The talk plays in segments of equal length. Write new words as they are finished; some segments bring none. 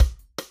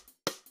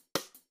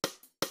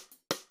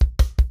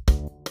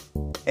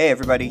Hey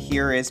everybody,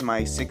 here is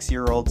my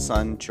 6-year-old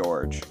son,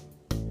 George.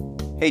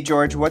 Hey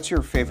George, what's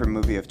your favorite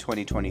movie of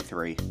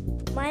 2023?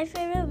 My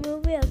favorite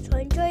movie of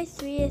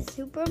 2023 is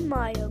Super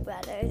Mario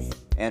Brothers.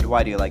 And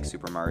why do you like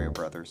Super Mario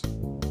Brothers?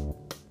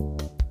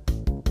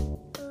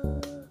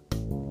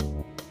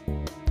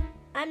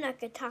 I'm not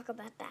going to talk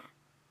about that.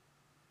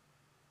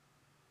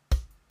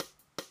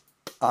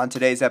 On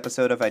today's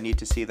episode of I Need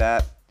to See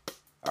That,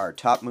 our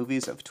top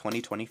movies of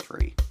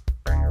 2023.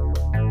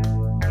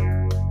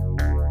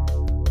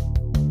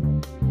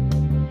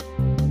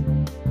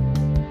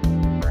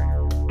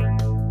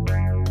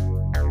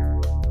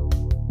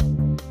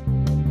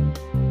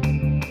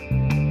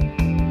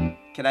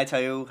 Can I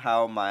tell you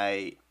how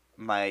my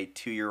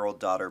 2-year-old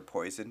daughter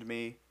poisoned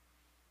me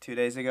 2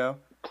 days ago?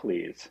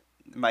 Please.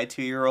 My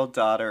 2-year-old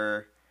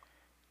daughter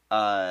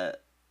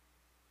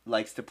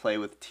likes to play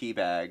with tea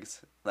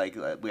bags. Like,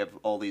 we have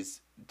all these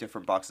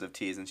different boxes of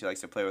teas, and she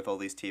likes to play with all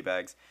these tea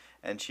bags.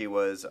 And she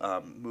was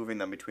moving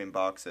them between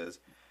boxes.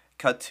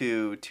 Cut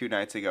to 2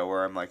 nights ago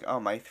where I'm like, oh,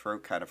 my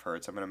throat kind of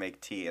hurts. I'm going to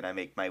make tea. And I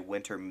make my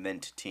winter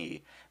mint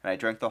tea. And I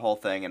drank the whole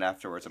thing, and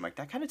afterwards I'm like,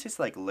 that kind of tastes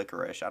like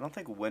licorice. I don't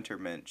think winter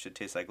mint should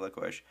taste like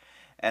licorice.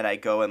 And I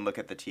go and look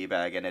at the tea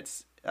bag, and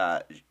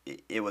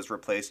it was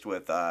replaced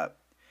with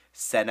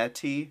senna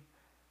tea,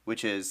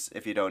 which is,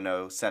 if you don't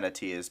know, senna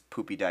tea is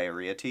poopy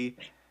diarrhea tea.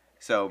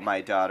 So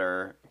my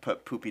daughter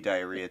put poopy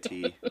diarrhea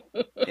tea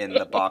in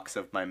the box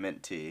of my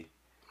mint tea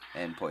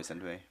and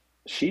poisoned me.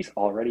 She's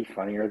already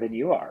funnier than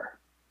you are.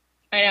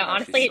 I know, Oh,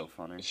 honestly, she's so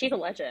funny. she's a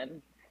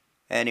legend.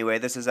 Anyway,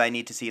 this is I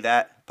Need to See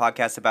That,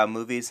 podcast about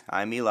movies.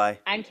 I'm Eli.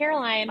 I'm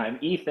Caroline. I'm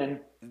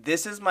Ethan.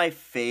 This is my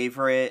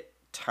favorite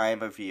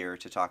time of year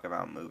to talk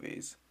about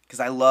movies.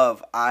 Because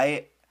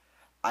I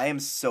am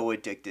so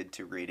addicted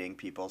to reading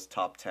people's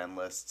top 10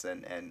 lists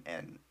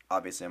and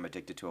obviously I'm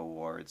addicted to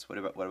awards. What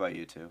about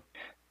you two?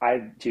 I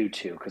do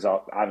too, because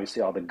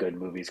obviously all the good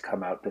movies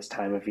come out this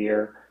time of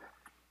year.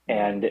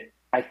 And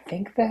I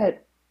think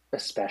that,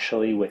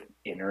 especially with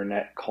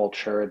internet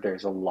culture,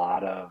 there's a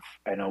lot of,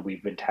 I know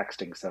we've been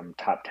texting some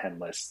top 10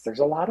 lists, there's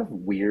a lot of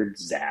weird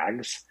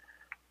zags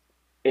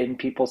in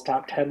people's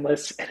top 10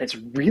 lists, and it's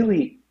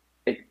really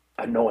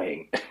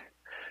annoying.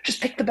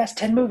 Just pick the best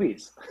 10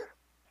 movies.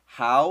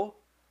 How?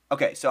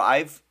 Okay, so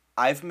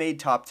I've made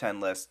top 10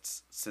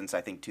 lists since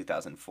I think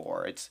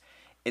 2004.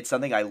 It's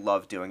something I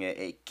love doing.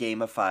 It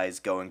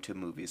gamifies going to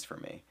movies for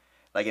me.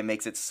 Like, it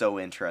makes it so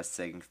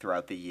interesting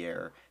throughout the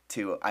year.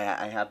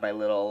 I have my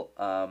little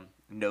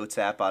notes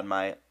app on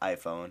my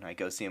iPhone. I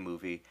go see a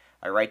movie.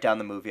 I write down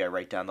the movie. I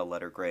write down the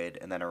letter grade,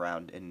 and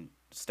then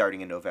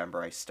starting in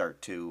November, I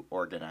start to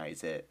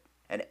organize it.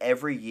 And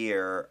every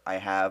year, I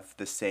have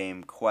the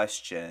same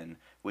question,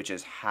 which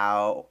is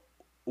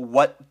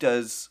what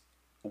does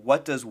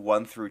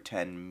 1 through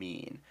 10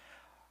 mean?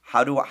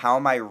 How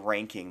am I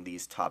ranking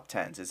these top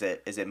 10s?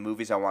 Is it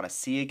movies I want to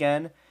see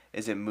again?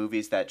 Is it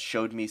movies that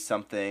showed me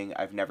something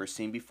I've never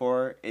seen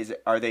before?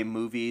 Are they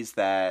movies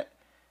that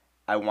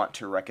I want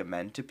to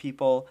recommend to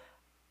people?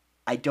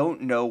 I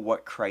don't know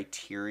what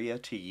criteria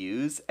to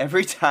use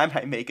every time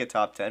I make a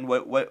top 10.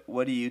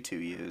 What do you two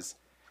use?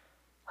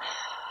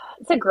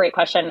 It's a great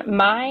question.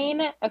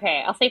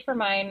 Okay, I'll say for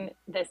mine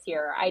this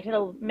year, I did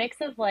a mix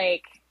of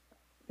like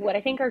what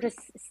I think are just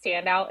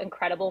standout,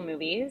 incredible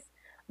movies,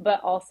 but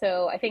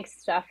also I think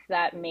stuff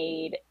that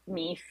made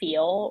me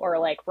feel or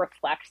like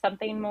reflect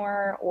something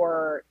more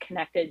or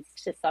connected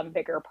to some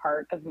bigger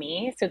part of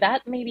me. So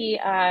that maybe,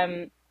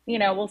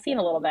 we'll see in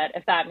a little bit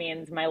if that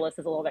means my list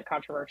is a little bit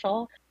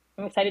controversial.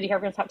 I'm excited to hear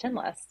everyone's top 10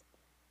 list.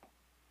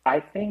 I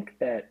think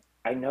that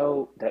I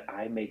know that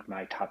I make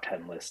my top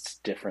 10 lists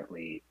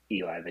differently,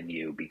 Eli, than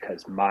you,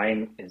 because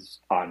mine is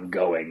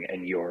ongoing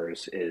and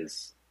yours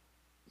is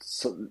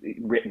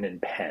written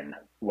in pen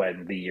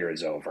when the year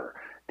is over.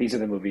 These are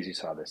the movies you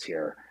saw this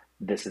year.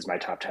 This is my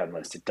top 10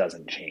 list. It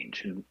doesn't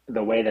change. And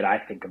the way that I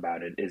think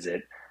about it is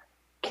it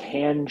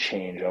can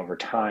change over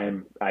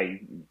time.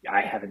 I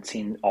haven't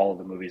seen all of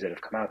the movies that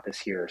have come out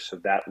this year, so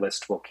that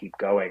list will keep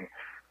going.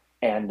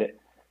 And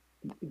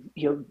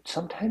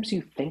sometimes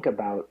you think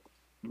about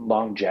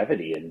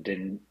longevity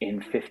and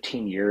in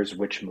 15 years,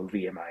 which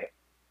movie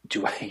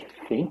do I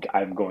think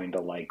I'm going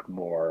to like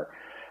more?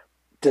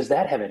 Does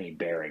that have any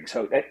bearing?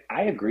 So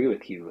I agree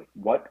with you.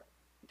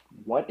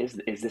 What is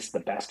this the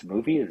best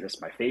movie? Is this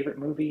my favorite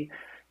movie?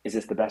 Is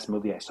this the best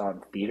movie I saw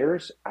in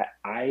theaters?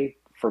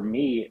 For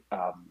me,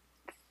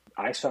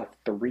 I saw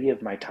 3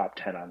 of my top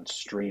 10 on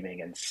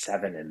streaming and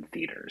 7 in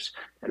theaters.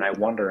 And I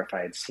wonder if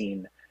I had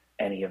seen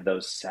any of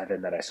those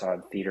 7 that I saw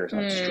in theaters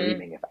on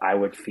streaming, if I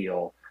would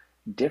feel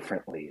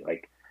differently.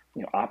 Like,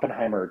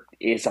 Oppenheimer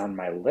is on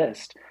my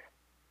list.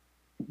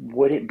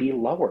 Would it be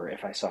lower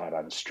if I saw it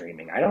on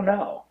streaming? I don't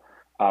know.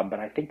 But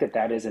I think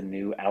that is a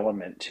new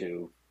element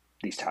to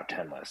these top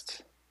 10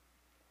 lists.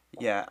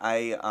 Yeah,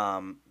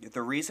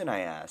 the reason I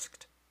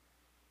asked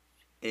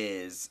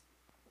is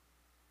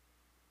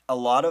a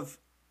lot of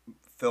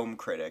film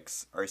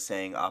critics are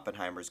saying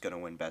Oppenheimer's going to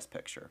win Best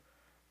Picture.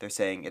 They're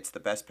saying it's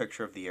the best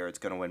picture of the year, it's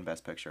going to win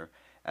Best Picture.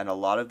 And a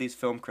lot of these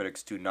film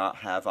critics do not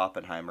have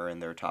Oppenheimer in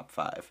their top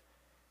 5.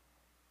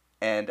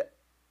 And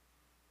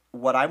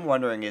what I'm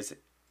wondering is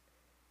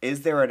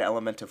there an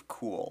element of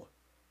cool?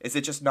 Is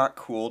it just not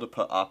cool to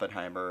put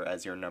Oppenheimer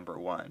as your number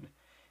one?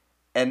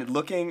 And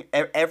looking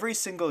every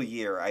single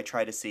year, I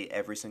try to see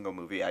every single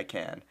movie I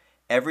can.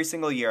 Every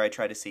single year, I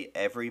try to see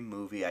every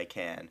movie I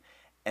can.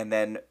 And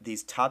then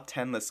these top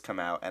 10 lists come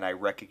out, and I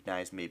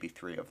recognize maybe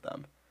 3 of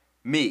them.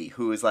 Me,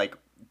 who is like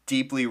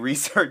deeply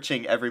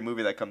researching every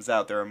movie that comes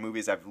out, there are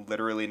movies I've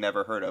literally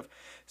never heard of.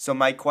 So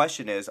my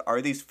question is,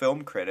 are these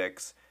film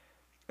critics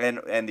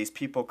and these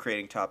people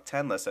creating top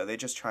 10 lists, are they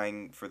just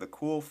trying for the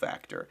cool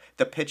factor?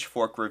 The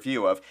pitchfork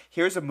review of,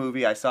 here's a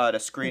movie I saw at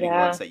a screening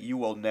Yeah. once that you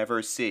will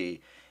never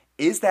see.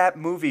 Is that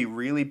movie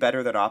really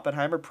better than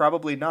Oppenheimer?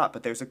 Probably not,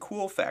 but there's a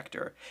cool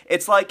factor.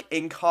 It's like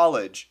in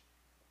college.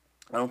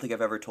 I don't think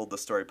I've ever told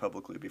this story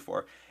publicly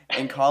before.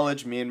 In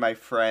college, me and my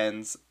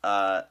friends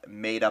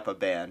made up a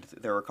band.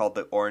 They were called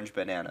the Orange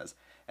Bananas.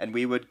 And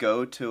we would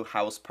go to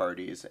house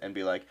parties and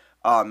be like,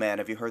 oh man,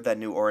 have you heard that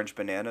new Orange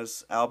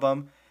Bananas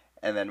album?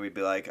 And then we'd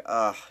be like,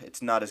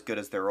 it's not as good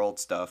as their old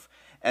stuff.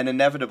 And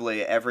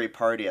inevitably, every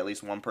party, at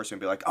least one person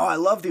would be like, oh, I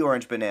love the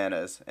Orange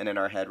Bananas. And in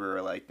our head, we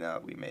were like,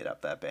 no, we made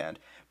up that band.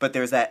 But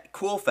there's that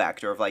cool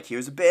factor of like,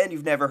 here's a band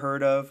you've never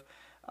heard of.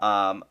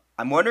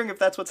 I'm wondering if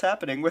that's what's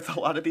happening with a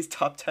lot of these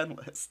top 10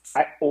 lists.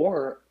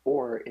 Or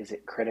is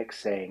it critics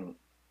saying,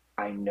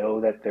 I know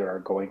that there are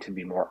going to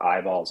be more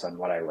eyeballs on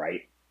what I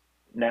write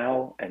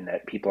now, and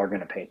that people are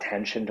going to pay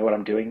attention to what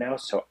I'm doing now,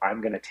 so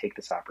I'm going to take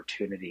this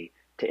opportunity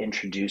to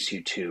introduce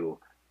you to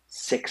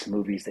 6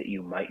 movies that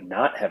you might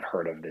not have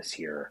heard of this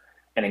year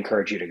and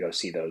encourage you to go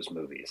see those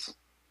movies.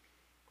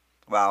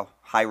 Wow,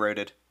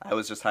 high-roaded. I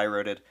was just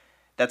high-roaded.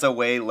 That's a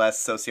way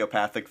less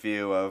sociopathic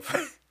view of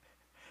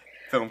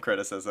film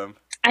criticism.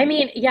 I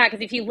mean, yeah,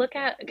 because if you look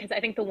at, because I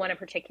think the one in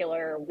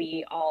particular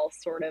we all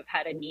sort of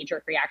had a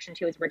knee-jerk reaction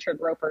to is Richard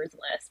Roper's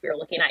list we were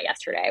looking at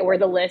yesterday, where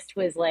the list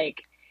was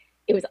like,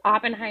 it was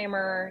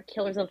Oppenheimer,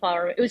 Killers of the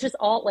Flower Moon. It was just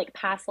all like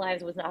Past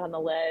Lives was not on the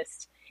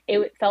list.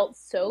 It felt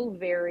so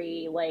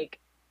very like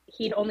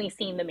he'd only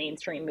seen the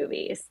mainstream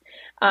movies.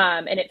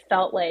 And it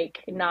felt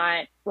like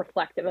not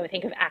reflective of, I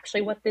think, of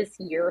actually what this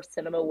year of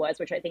cinema was,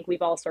 which I think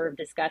we've all sort of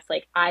discussed.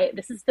 Like,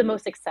 this is the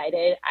most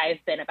excited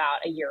I've been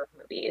about a year of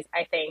movies,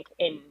 I think,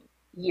 in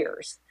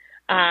years.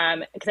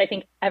 Because I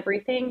think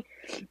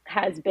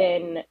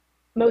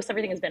most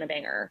everything has been a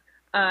banger.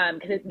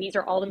 Because these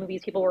are all the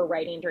movies people were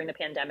writing during the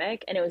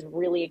pandemic, and it was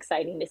really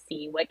exciting to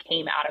see what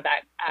came out of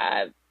that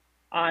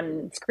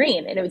on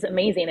screen, and it was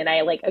amazing. And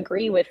I like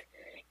agree with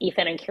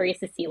Ethan. I'm curious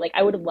to see, like,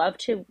 I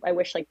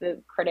wish like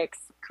the critics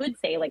could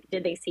say, like,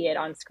 did they see it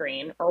on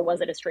screen or was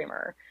it a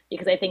streamer?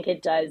 Because I think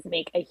it does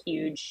make a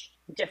huge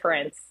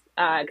difference.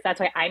 Because that's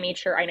why I made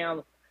sure, I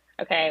know,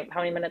 okay,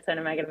 how many minutes in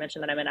am I going to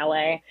mention that I'm in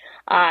LA?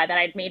 That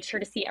I'd made sure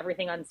to see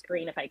everything on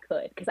screen if I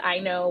could. Because I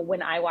know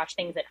when I watch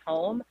things at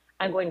home,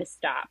 I'm going to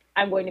stop.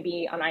 I'm going to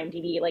be on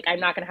IMDb. Like, I'm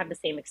not going to have the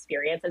same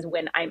experience as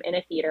when I'm in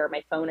a theater,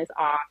 my phone is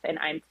off, and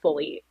I'm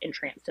fully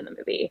entranced in the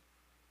movie.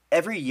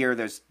 Every year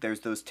there's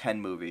those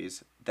 10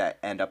 movies that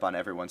end up on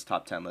everyone's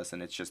top 10 list,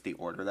 and it's just the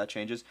order that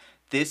changes.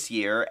 This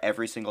year,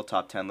 every single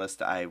top 10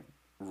 list I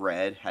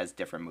read has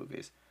different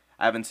movies.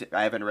 I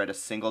haven't read a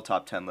single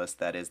top 10 list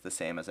that is the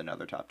same as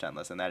another top 10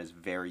 list, and that is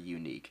very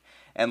unique.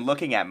 And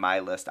looking at my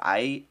list,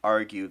 I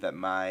argue that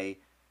my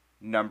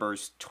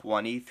numbers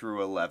 20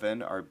 through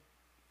 11 are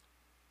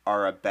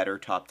a better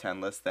top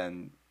 10 list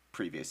than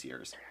previous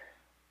years.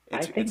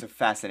 It's a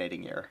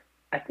fascinating year.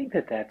 I think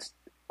that that's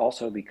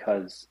also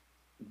because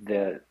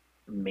the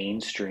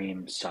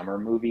mainstream summer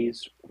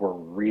movies were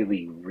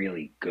really,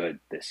 really good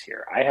this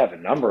year. I have a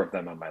number of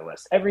them on my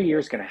list. Every year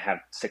is going to have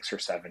 6 or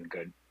 7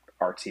 good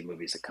artsy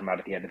movies that come out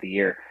at the end of the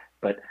year,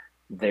 but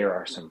there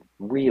are some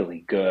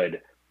really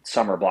good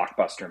summer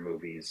blockbuster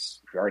movies.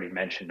 We already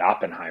mentioned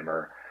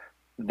Oppenheimer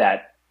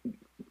that,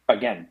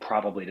 again,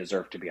 probably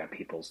deserve to be on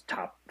people's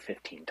top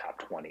 15,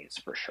 top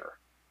 20s for sure.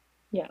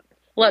 Yeah.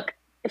 Look,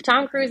 if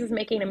Tom Cruise is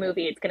making a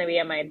movie, it's going to be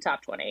in my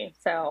top 20.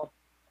 So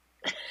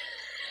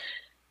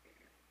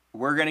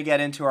we're going to get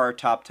into our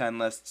top 10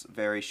 lists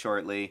very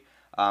shortly.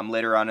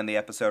 Later on in the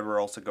episode,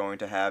 we're also going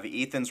to have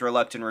Ethan's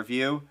Reluctant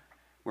Review,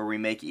 where we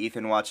make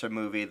Ethan watch a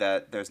movie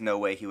that there's no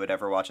way he would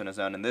ever watch on his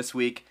own. And this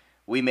week,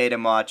 we made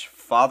him watch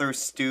Father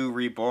Stu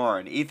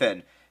Reborn.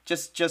 Ethan,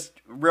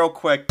 just real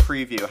quick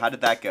preview. How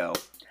did that go?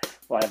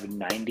 Well, I have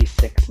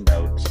 96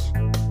 notes.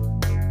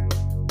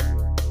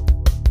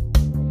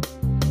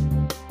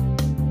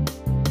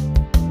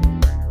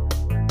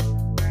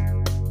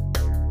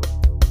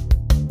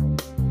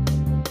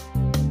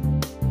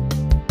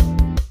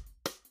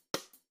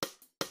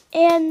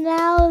 And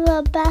now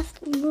the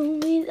best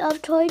movies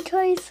of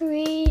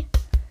 2023.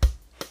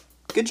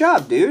 Good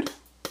job, dude.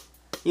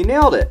 You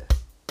nailed it.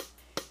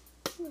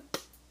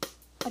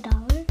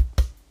 $1?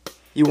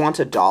 You want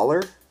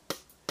 $1?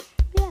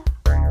 Yeah.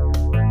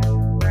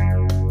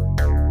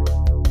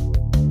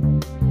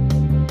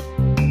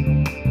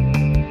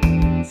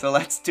 So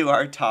let's do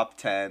our top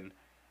 10.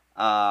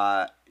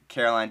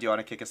 Caroline, do you want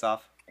to kick us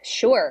off?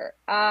 sure.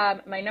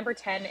 My number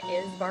 10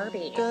 is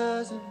Barbie.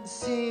 Doesn't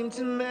seem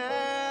to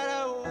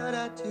matter what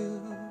I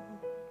do.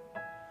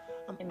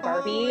 I'm In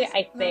Barbie, always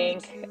I number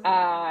think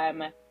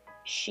two.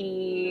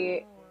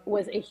 she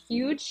was a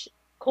huge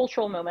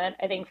cultural moment,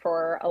 I think,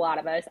 for a lot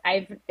of us.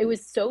 It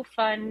was so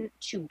fun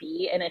to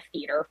be in a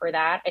theater for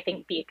that. I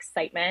think the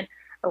excitement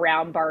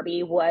around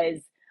Barbie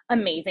was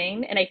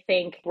amazing. And I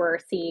think we're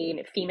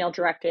seeing female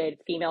directed,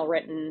 female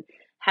written,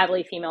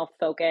 heavily female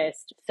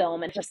focused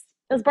film, and just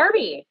it was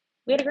Barbie.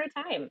 We had a great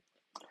time.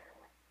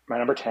 My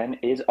number 10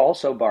 is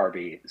also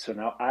Barbie. So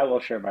now I will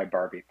share my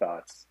Barbie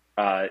thoughts.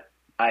 I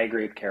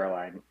agree with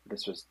Caroline.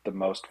 This was the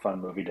most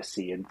fun movie to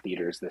see in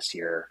theaters this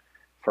year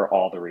for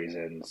all the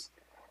reasons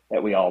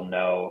that we all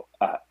know.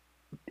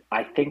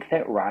 I think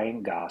that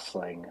Ryan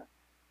Gosling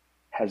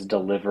has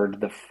delivered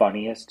the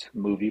funniest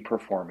movie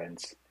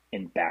performance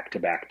in back to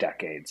back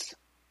decades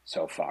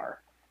so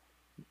far.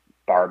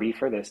 Barbie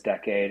for this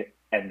decade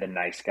and The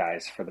Nice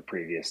Guys for the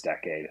previous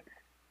decade.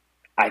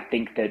 I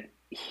think that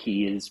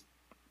he is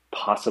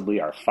possibly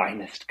our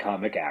finest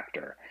comic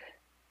actor.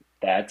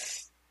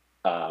 That's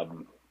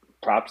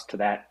props to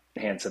that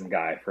handsome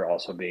guy for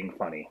also being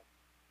funny.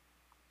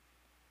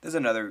 There's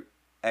another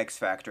X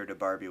factor to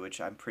Barbie, which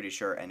I'm pretty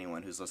sure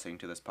anyone who's listening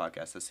to this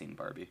podcast has seen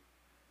Barbie.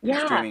 It's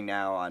Yeah. streaming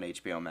now on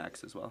HBO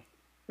Max as well,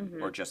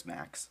 Hmm. or just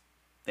Max.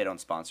 They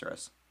don't sponsor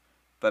us,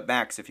 but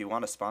Max, if you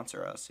want to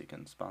sponsor us, you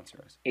can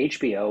sponsor us.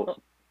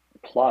 HBO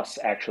Plus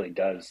actually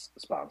does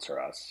sponsor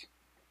us.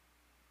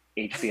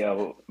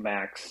 HBO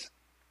Max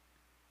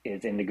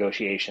is in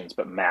negotiations,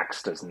 but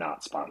Max does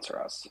not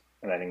sponsor us.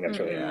 And I think that's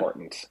really Yeah.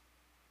 important.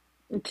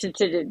 To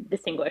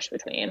distinguish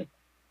between.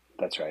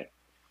 That's right.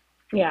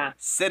 Yeah.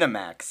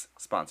 Cinemax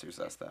sponsors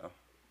us though,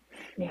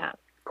 Yeah.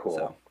 Cool.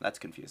 so that's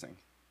confusing.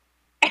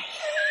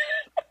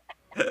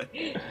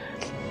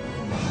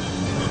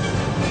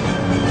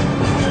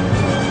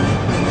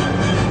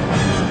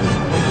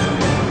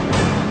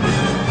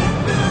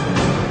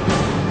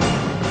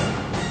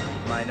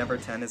 My number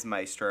 10 is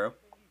Maestro.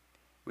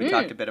 We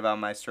talked a bit about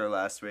Maestro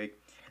last week.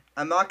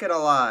 I'm not gonna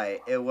lie,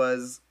 it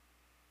was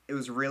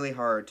really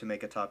hard to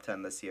make a top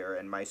 10 this year,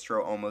 and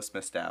Maestro almost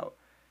missed out.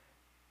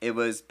 It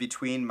was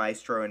between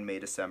Maestro and May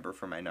December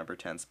for my number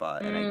 10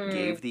 spot, and I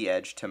gave the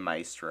edge to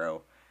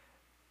Maestro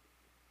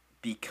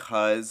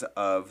because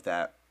of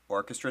that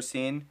orchestra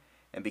scene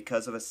and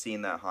because of a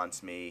scene that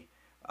haunts me.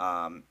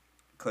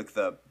 Click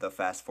the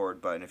fast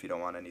forward button if you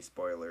don't want any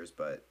spoilers,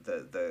 but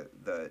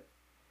the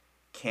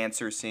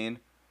cancer scene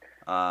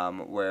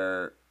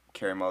where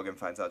Carey Mulligan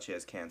finds out she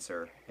has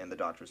cancer in the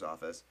doctor's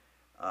office,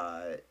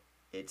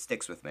 it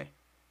sticks with me.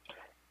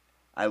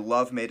 I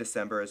love May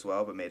December as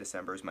well, but May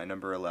December is my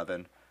number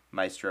 11.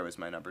 Maestro is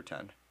my number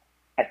 10.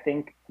 I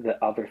think the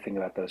other thing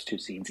about those two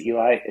scenes,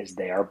 Eli, is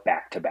they are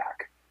back to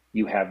back.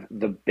 You have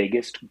the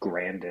biggest,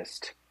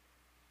 grandest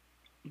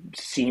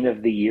scene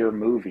of the year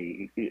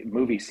movie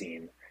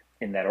scene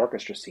in that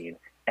orchestra scene,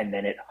 and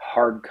then it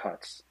hard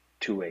cuts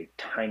to a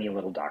tiny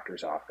little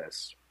doctor's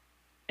office,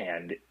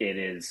 and it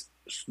is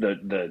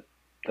the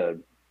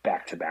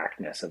back to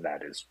backness of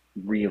that is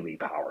really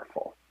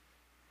powerful.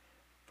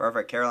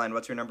 Perfect. Caroline,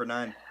 what's your number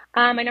 9?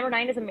 My number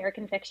 9 is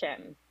American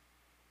Fiction.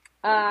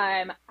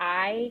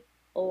 I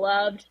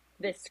loved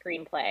this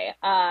screenplay.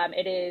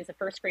 It is the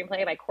first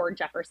screenplay by Cord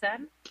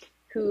Jefferson,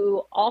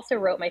 who also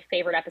wrote my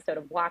favorite episode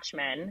of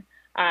Watchmen,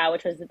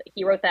 which was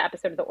he wrote the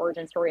episode of the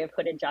origin story of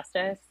Hood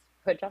Justice,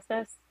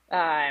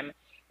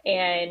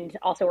 and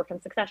also worked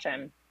on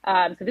Succession.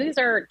 So these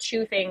are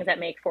two things that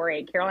make for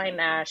a Caroline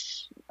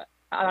Nash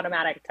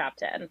automatic top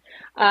 10.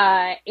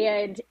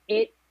 And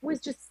it was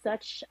just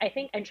such, I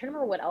think, I'm trying to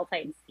remember what else I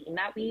had seen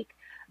that week,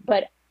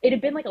 but it had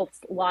been like a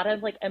lot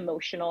of like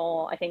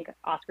emotional, I think,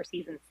 Oscar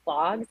season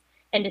slogs.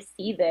 And to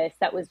see this,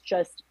 that was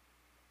just,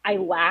 I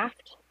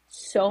laughed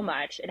so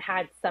much. It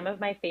had some of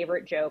my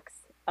favorite jokes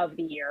of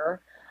the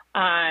year.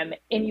 And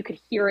you could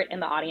hear it in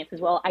the audience as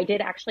well. I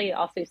did actually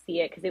also see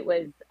it because it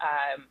was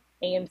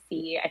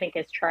AMC, I think,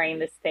 is trying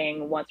this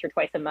thing once or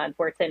twice a month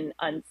where it's an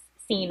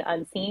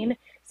unseen.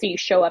 So you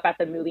show up at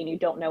the movie and you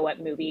don't know what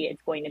movie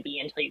it's going to be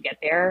until you get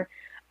there.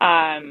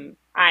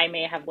 I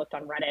may have looked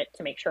on Reddit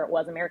to make sure it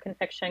was American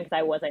Fiction because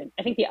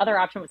I think the other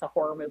option was a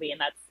horror movie and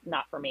that's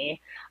not for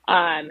me.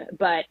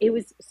 But it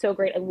was so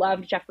great. I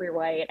loved Jeffrey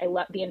Wright. I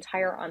loved the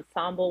entire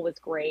ensemble was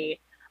great.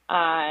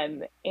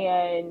 And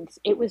I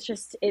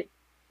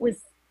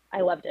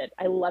loved it.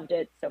 I loved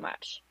it so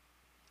much.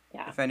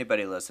 Yeah. If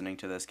anybody listening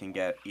to this can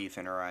get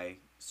Ethan or I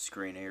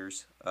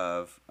screeners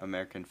of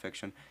American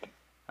Fiction,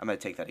 I'm going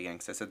to take that again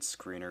because I said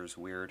screeners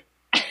weird.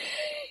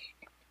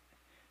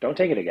 Don't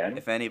take it again.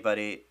 If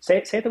anybody... Say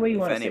it the way you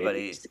want to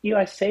anybody, say it.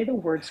 Eli, say the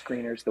word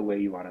screeners the way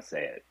you want to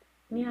say it.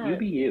 Yeah. You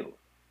be you.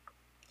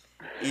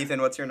 Ethan,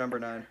 what's your number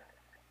 9?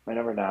 My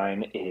number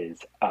 9 is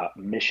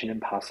Mission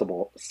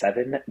Impossible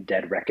 7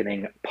 Dead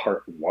Reckoning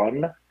Part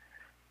 1.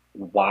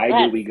 Why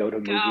do we go to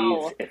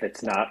movies if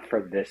it's not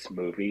for this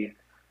movie?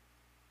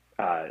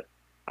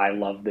 I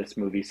love this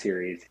movie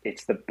series.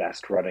 It's the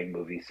best running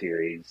movie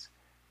series.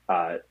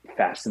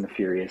 Fast and the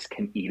Furious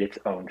can eat its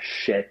own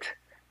shit.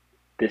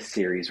 This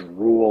series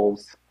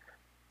rules.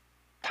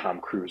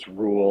 Tom Cruise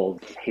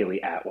ruled.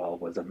 Haley Atwell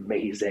was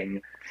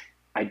amazing.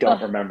 I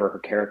don't Ugh, remember her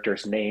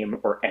character's name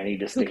or any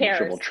who distinguishable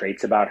cares?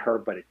 traits about her,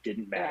 but it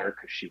didn't Yeah. matter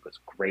because she was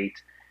great.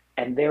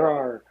 And there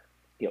are,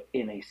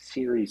 in a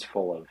series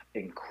full of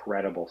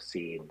incredible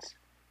scenes,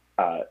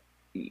 uh,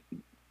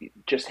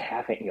 just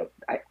having,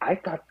 I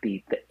thought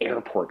the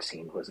airport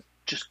scene was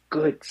just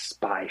good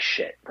spy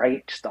shit,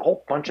 right? Just a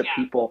whole bunch of Yeah.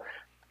 people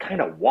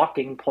kind of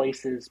walking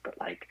places, but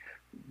like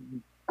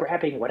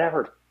grabbing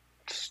whatever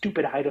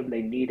stupid item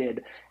they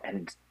needed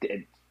and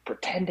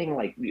pretending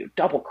like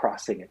double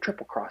crossing and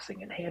triple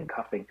crossing and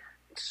handcuffing.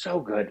 It's so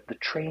good. The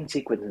train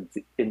sequence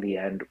in the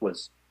end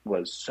was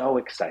so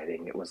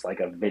exciting. It was like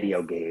a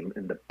video Yes. game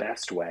in the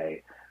best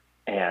way,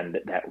 and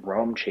that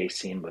Rome chase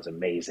scene was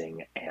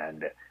amazing.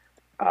 And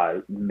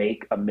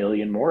make a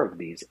million more of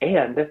these.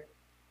 And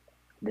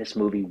this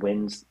movie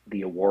wins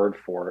the award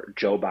for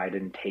Joe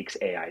Biden takes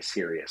AI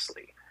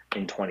seriously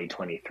in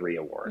 2023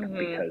 award, Hmm.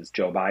 because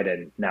Joe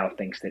Biden now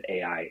thinks that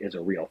AI is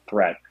a real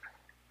threat,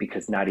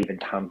 because not even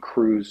Tom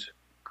Cruise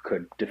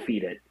could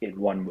defeat it in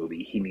one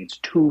movie. He needs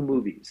two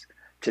movies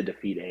to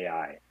defeat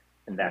AI,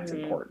 and that's Hmm.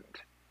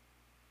 important.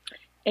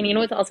 And you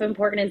know what's also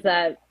important is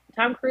that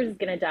Tom Cruise is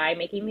gonna die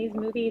making these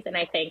movies, and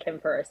I thank him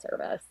for his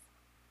service.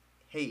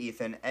 Hey,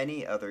 Ethan,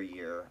 any other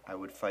year, I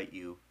would fight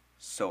you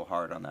so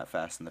hard on that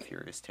Fast and the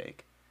Furious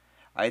take.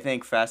 I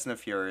think Fast and the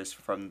Furious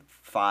from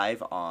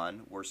 5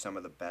 on were some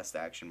of the best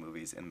action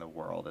movies in the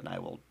world, and I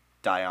will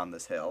die on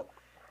this hill.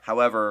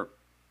 However,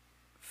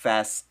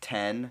 Fast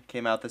 10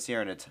 came out this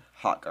year, and it's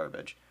hot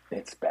garbage.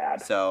 It's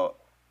bad. So,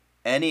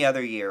 any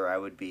other year, I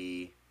would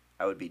be,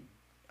 I'd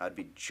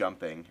be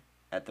jumping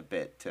at the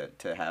bit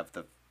to have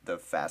the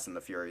Fast and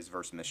the Furious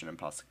versus Mission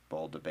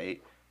Impossible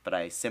debate, but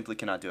I simply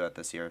cannot do it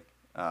this year.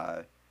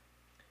 Uh,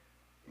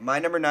 my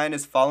number 9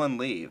 is Fallen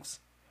Leaves.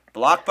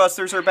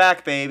 Blockbusters are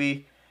back,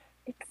 baby.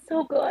 It's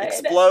so good.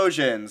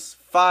 Explosions,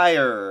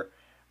 fire.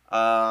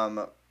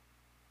 Um,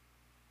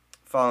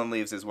 Fallen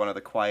Leaves is one of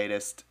the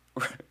quietest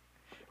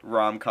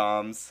rom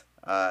coms,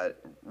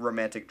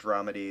 romantic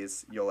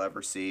dramedies you'll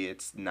ever see.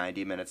 It's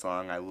 90 minutes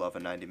long. I love a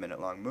 90-minute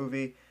long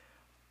movie.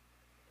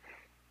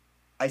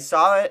 I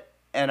saw it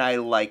and I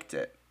liked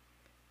it.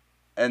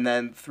 And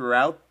then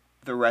throughout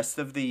the rest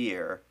of the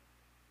year,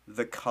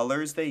 the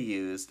colors they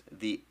used,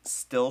 the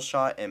still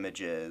shot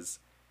images,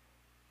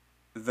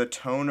 the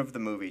tone of the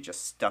movie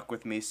just stuck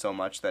with me so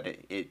much that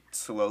it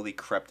slowly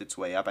crept its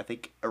way up. I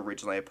think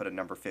originally I put a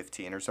number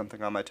 15 or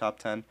something on my top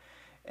 10,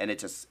 and it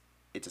just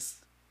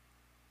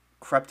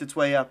crept its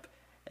way up,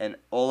 and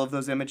all of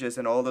those images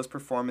and all those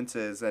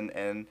performances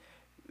and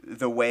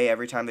the way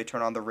every time they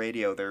turn on the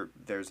radio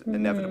there's Hmm.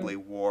 inevitably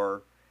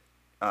war,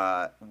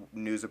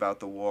 news about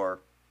the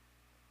war.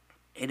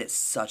 It is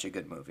such a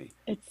good movie.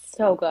 It's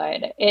so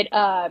good. It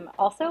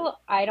also,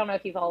 I don't know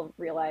if you've all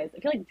realized,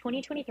 I feel like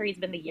 2023 has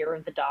been the year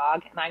of the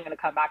dog, and I'm gonna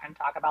come back and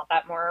talk about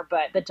that more,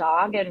 but the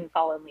dog in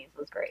Fallen Leaves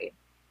was great.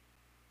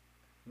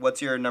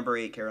 What's your number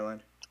 8,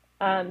 Caroline?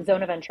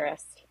 Zone of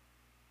Interest.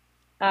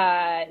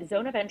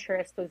 Zone of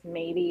Interest was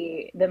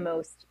maybe the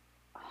most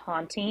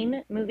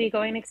haunting movie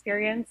going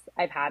experience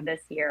I've had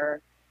this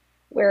year.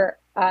 Where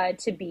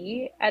to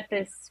be at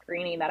this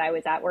screening that I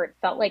was at, where it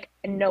felt like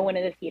no one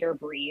in the theater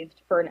breathed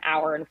for an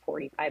hour and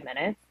 45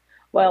 minutes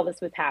while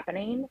this was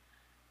happening.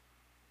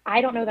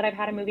 I don't know that I've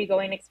had a movie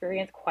going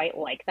experience quite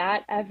like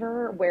that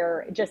ever,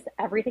 where just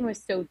everything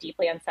was so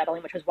deeply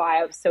unsettling, which was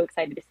why I was so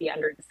excited to see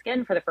Under the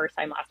Skin for the first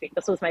time last week.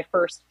 This was my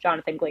first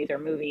Jonathan Glazer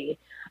movie.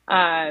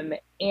 And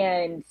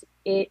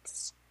it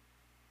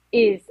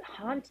is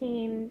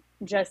haunting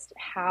just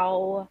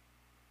how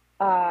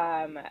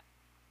um,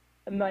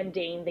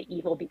 mundane the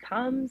evil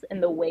becomes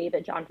and the way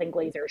that Jonathan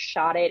Glazer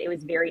shot it. It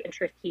was very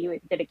interesting. He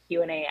did a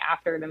Q&A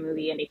after the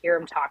movie, and to hear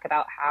him talk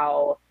about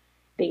how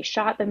they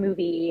shot the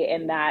movie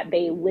and that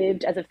they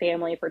lived as a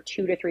family for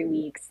 2 to 3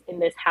 weeks in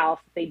this house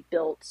they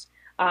built,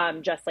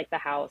 just like the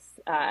house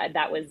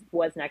that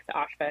was next to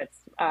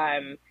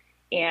Auschwitz.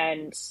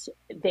 And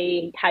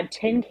they had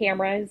 10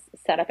 cameras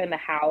set up in the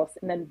house,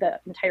 and then the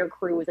entire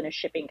crew was in a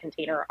shipping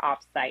container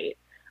off-site,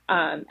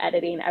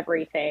 editing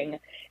everything.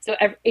 So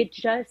it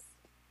just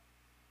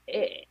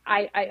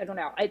I don't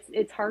know.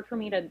 It's hard for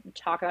me to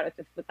talk about it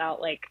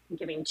without like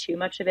giving too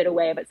much of it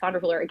away. But Sandra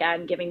Fuller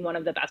again giving one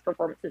of the best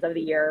performances of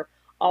the year.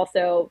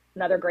 Also,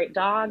 another great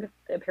dog.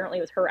 Apparently,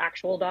 it was her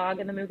actual dog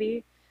in the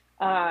movie.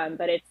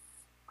 But it's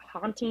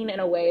haunting in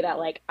a way that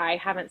like I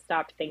haven't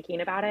stopped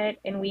thinking about it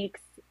in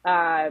weeks.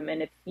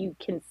 And if you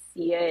can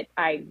see it,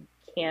 I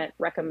can't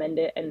recommend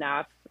it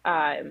enough.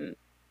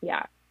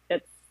 Yeah,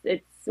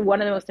 it's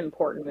one of the most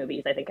important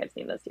movies I think I've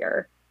seen this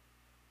year.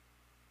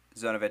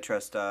 Zone of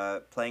Interest,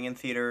 playing in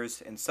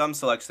theaters in some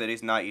select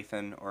cities, not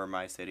Ethan or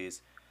my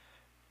cities.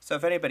 So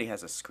if anybody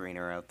has a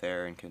screener out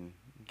there and can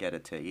get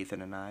it to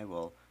Ethan and I,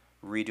 we'll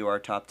redo our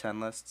top 10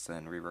 lists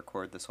and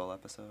re-record this whole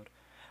episode.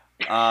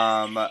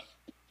 Um,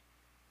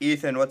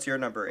 Ethan, what's your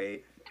number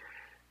 8?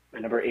 My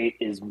number 8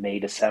 is May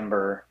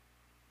December.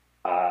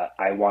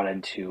 I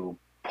wanted to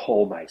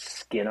pull my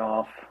skin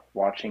off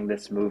watching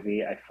this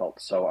movie. I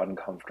felt so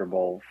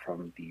uncomfortable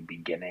from the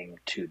beginning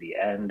to the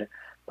end,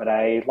 but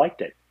I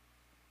liked it.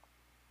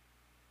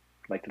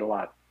 Liked it a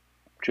lot.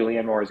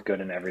 Julianne Moore is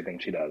good in everything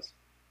she does.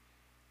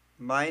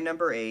 My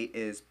number 8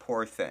 is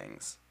Poor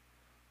Things.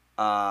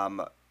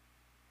 Um,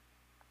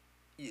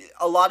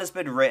 a lot has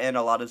been written,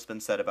 a lot has been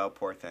said about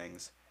Poor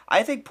Things.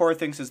 I think Poor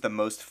Things is the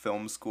most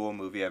film school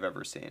movie I've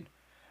ever seen.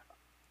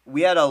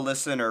 We had a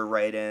listener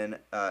write in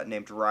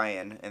named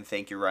Ryan, and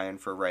thank you, Ryan,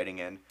 for writing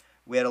in.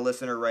 We had a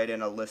listener write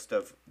in a list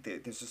of,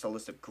 there's just a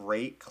list of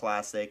great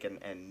classic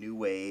and new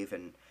wave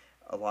and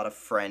a lot of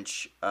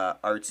French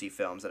artsy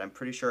films, and I'm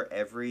pretty sure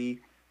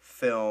every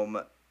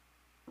film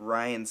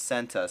Ryan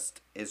sent us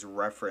is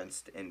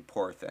referenced in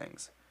Poor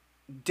Things.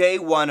 Day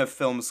one of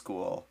film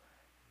school,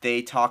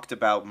 they talked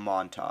about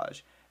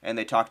montage, and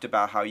they talked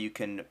about how you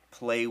can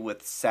play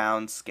with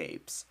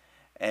soundscapes.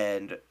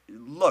 And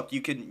look,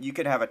 you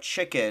can have a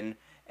chicken,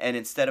 and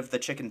instead of the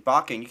chicken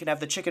barking, you can have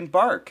the chicken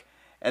bark,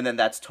 and then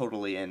that's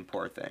totally in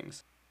Poor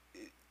Things.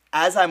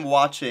 As I'm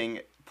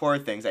watching Poor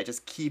Things, I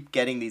just keep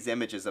getting these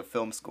images of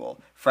film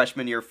school,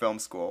 freshman year film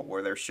school,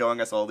 where they're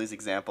showing us all these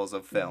examples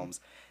of films,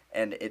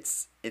 and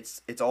it's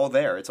all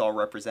there. It's all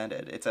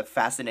represented. It's a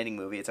fascinating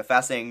movie. It's a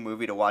fascinating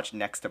movie to watch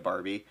next to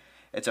Barbie.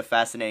 It's a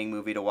fascinating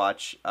movie to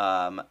watch,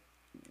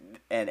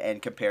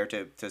 and compare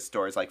to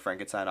stories like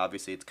Frankenstein.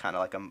 Obviously, it's kind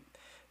of like a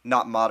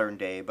not modern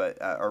day, but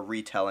a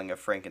retelling of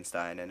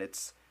Frankenstein, and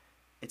it's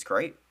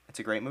great. It's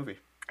a great movie.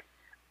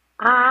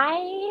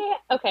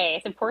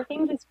 Okay, so Poor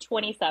Things is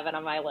 27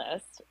 on my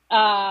list.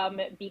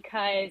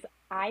 Because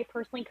I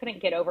personally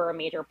couldn't get over a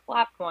major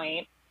plot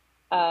point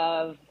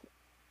of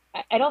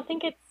I don't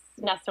think it's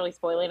necessarily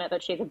spoiling it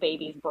that she has a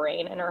baby's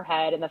brain in her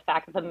head, and the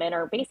fact that the men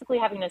are basically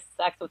having this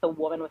sex with a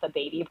woman with a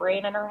baby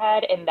brain in her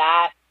head, and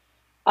that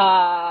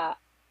uh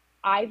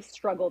I've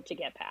struggled to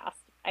get past.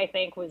 I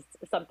think was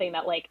something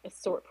that like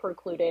sort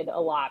precluded a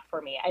lot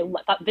for me.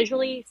 Thought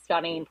visually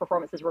stunning,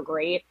 performances were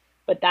great,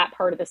 but that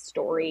part of the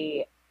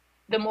story,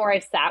 the more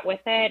I've sat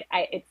with it,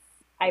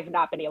 I've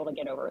not been able to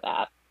get over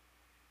that.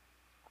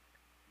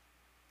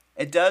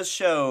 It does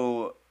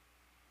show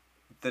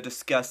the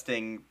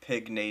disgusting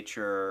pig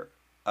nature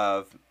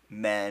of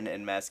men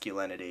and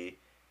masculinity,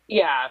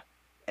 Yeah.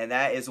 and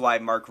that is why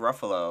Mark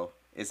Ruffalo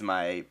is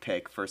my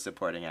pick for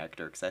supporting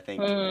actor, because I think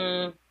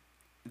Mm,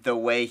 the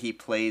way he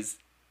plays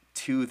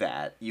to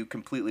that, you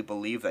completely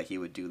believe that he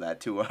would do that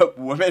to a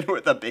woman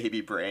with a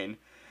baby brain.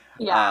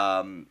 yeah.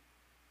 Um,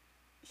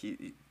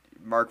 he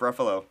Mark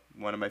Ruffalo,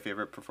 one of my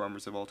favorite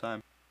performers of all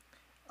time.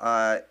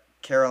 Uh,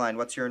 Caroline,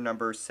 what's your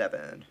number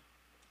 7?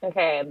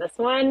 Okay, this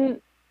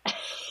one.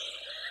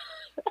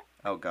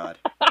 Oh God,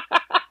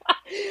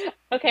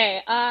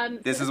 Okay, so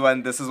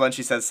this is when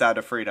she says "Sound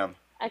of Freedom."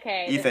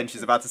 okay, Ethan,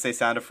 she's about to say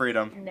 "Sound of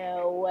Freedom."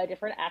 no, a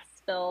different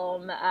S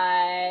film.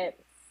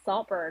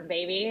 Saltburn,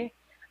 baby.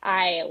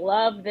 I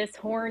love this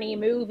horny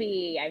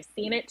movie. I've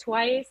seen it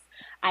twice.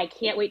 I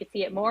can't wait to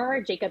see it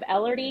more. Jacob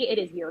Ellerty, it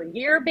is your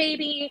year,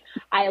 baby.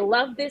 I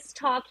love this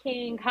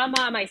talking. Come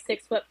on, my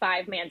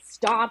 6'5" man,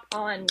 stomp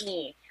on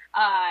me.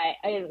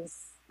 It was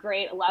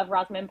great. I love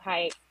Rosamund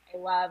Pike. I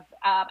love.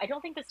 I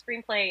don't think the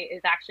screenplay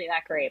is actually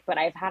that great, but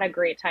I've had a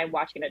great time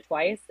watching it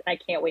twice, and I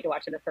can't wait to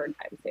watch it a third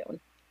time soon.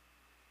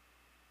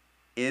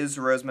 Is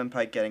Rosamund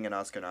Pike getting an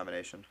Oscar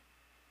nomination?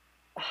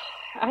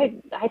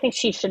 I think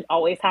she should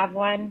always have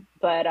one,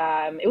 but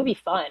it would be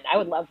fun. I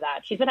would love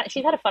that. She's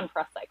had a fun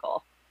press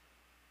cycle.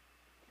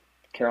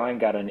 Caroline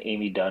got an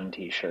Amy Dunn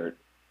t-shirt,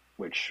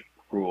 which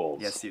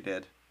rules. Yes, you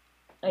did.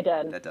 I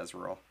did. That does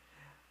roll.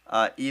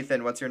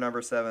 Ethan, what's your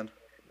number 7?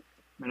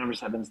 My number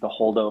seven's The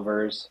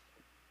Holdovers.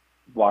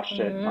 Watched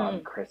it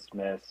on Mm,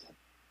 Christmas.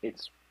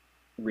 It's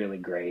really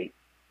great.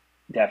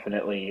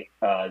 Definitely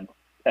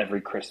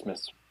every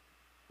Christmas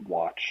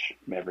watch,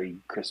 every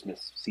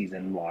Christmas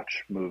season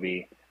watch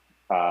movie.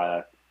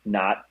 Uh,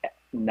 not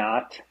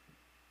not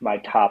my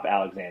top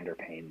Alexander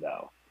Payne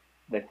though.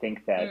 I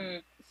think that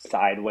mm,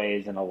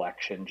 Sideways and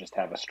Election just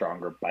have a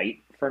stronger bite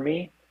for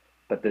me,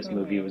 but this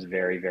movie hmm. was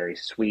very very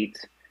sweet.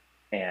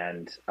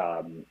 And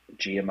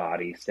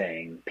Giamatti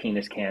saying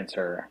penis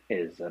cancer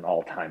is an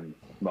all-time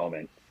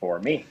moment for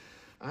me.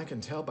 I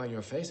can tell by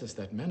your faces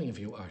that many of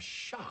you are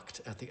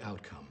shocked at the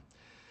outcome.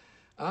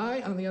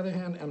 I, on the other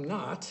hand, am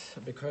not,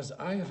 because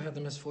I have had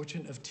the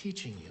misfortune of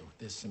teaching you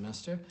this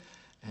semester,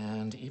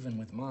 and even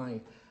with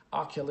my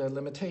ocular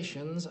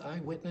limitations, I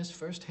witnessed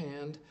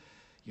firsthand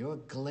your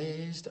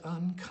glazed,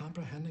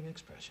 uncomprehending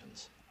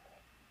expressions.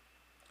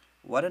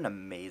 What an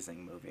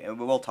amazing movie. And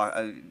we'll talk.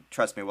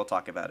 Trust me, we'll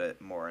talk about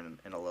it more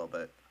in a little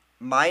bit.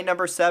 My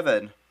number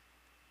 7,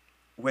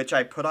 which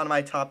I put on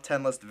my top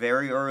 10 list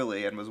very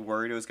early and was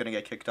worried it was going to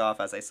get kicked off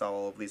as I saw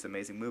all of these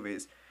amazing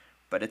movies,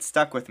 but it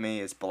stuck with me,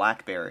 is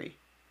Blackberry.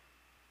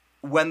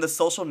 When The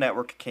Social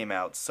Network came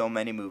out, so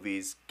many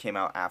movies came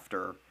out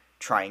after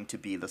trying to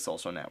be The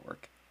Social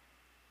Network.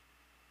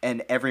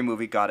 And every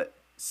movie got it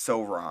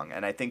so wrong.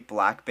 And I think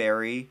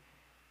Blackberry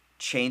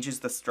changes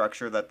the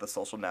structure that The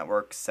Social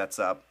Network sets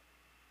up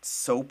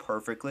so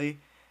perfectly,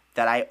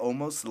 that I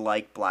almost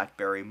like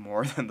Blackberry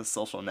more than The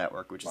Social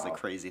Network, which is a Wow.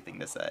 crazy thing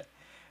to say. Wow.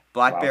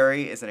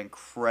 Blackberry is an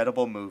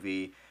incredible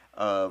movie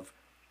of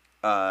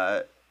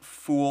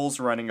fools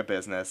running a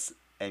business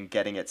and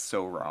getting it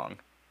so wrong.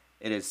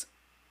 It is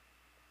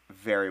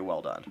very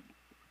well done.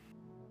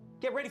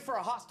 Get ready for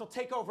a hostile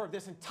takeover of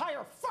this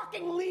entire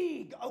fucking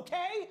league,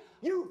 okay?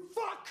 You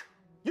fuck!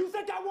 You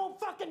think I won't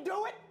fucking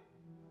do it?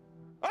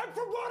 I'm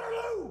from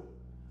Waterloo,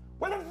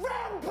 where the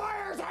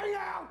vampires hang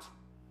out!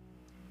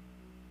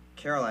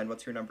 Caroline,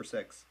 what's your number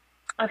 6?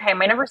 Okay,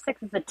 my number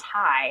 6 is a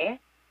tie.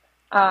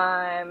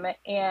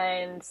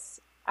 And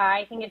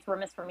I think it's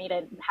remiss for me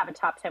to have a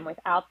top 10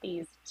 without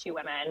these two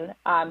women.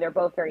 They're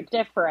both very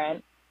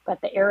different, but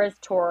the Eras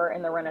Tour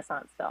and the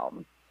Renaissance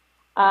film.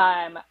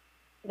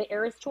 The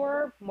Eras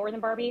Tour, more than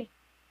Barbie?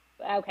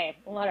 Okay,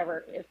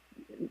 whatever. If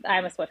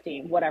I'm a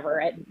Swiftie,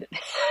 whatever.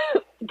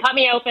 Cut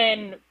Me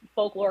Open,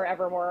 Folklore,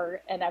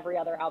 Evermore, and every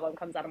other album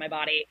comes out of my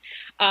body.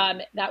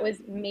 That was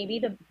maybe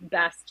the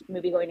best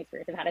movie-going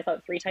experience I've had. I saw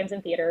it 3 times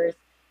in theaters,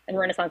 and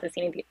Renaissance I've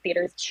seen in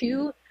theaters.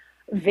 2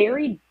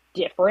 very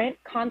different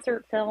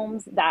concert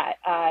films that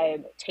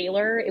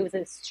Taylor, it was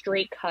a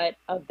straight cut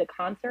of the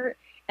concert.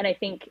 And I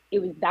think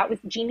that was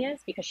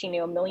genius because she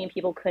knew a million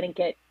people couldn't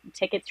get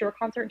tickets to her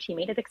concert and she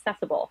made it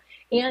accessible.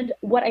 And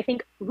what I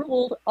think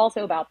ruled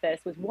also about this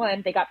was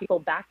 1, they got people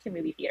back to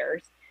movie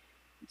theaters.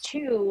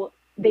 2,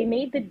 they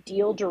made the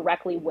deal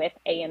directly with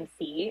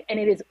AMC, and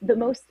it is the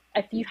most,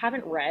 if you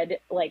haven't read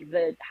like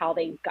how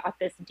they got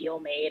this deal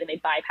made and they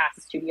bypassed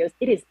the studios,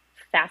 it is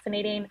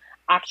fascinating.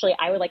 Actually,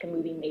 I would like a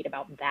movie made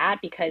about that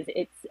because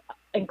it's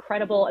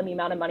incredible and the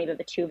amount of money that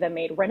the two of them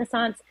made.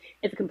 Renaissance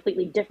is a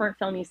completely different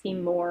film. You see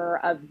more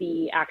of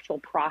the actual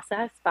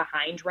process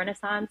behind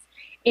Renaissance.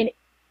 And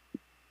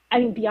I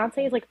mean,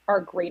 Beyonce is like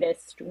our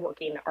greatest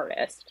working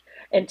artist,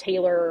 and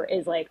Taylor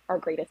is like our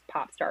greatest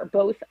pop star.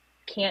 Both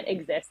can't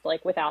exist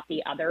like without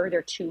the other.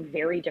 They're 2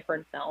 very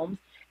different films,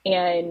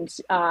 and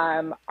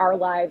our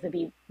lives would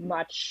be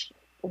much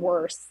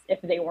worse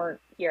if they weren't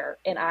here.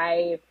 And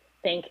I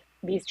thank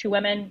these 2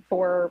 women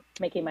for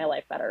making my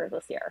life better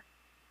this year.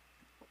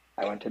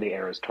 I went to the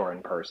Eras Tour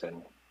in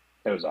person.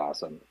 It was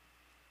awesome.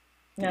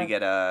 Did you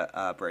get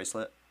a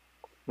bracelet?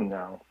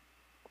 No,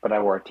 but I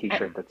wore a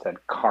T-shirt that said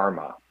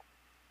Karma.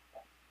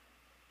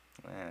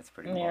 Yeah, that's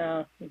pretty cool.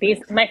 Yeah,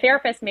 my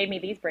therapist made me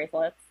these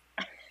bracelets.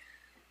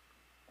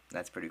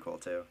 That's pretty cool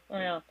too.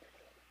 Yeah.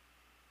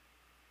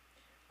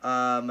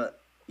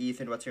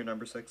 Ethan, what's your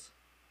number 6?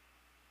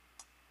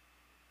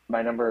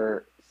 My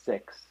number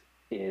 6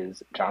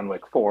 is John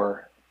Wick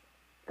 4.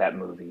 That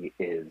movie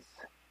is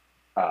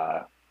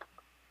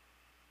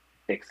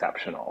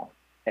exceptional,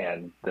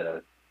 and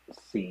the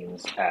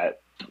scenes at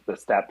the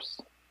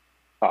steps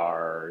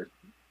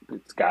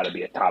it's got to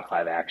be a top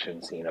 5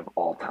 action scene of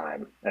all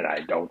time, and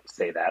I don't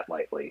say that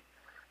lightly.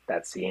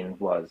 That scene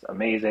was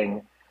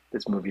amazing.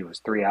 This movie was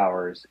 3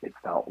 hours. It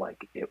felt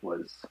like it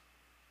was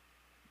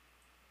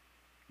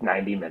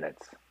 90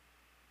 minutes.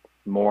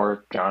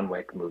 More John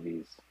Wick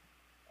movies,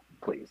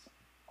 please.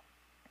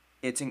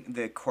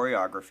 The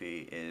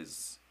choreography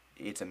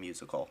it's a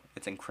musical.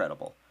 It's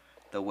incredible.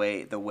 The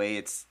way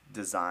it's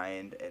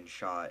designed and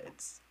shot,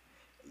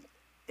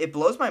 it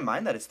blows my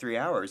mind that it's 3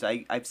 hours.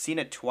 I've seen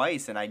it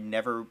twice and I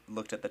never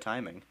looked at the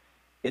timing.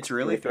 It's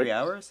really 3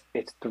 hours?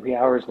 It's 3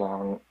 hours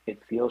long.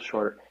 It feels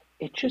short.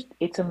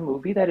 It's a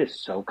movie that is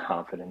so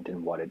confident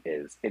in what it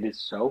is. It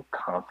is so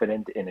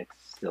confident in its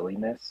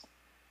silliness.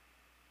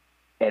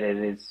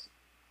 And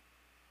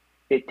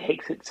it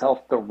takes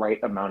itself the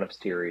right amount of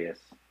serious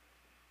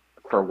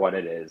for what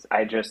it is.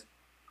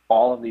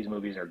 All of these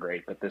movies are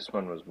great, but this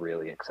one was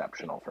really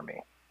exceptional for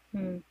me.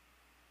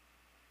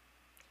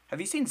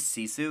 Have you seen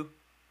Sisu?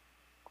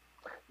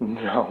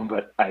 No,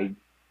 but I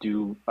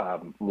do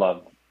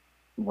love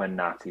when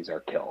Nazis are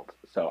killed.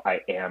 So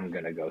I am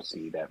going to go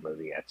see that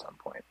movie at some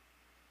point.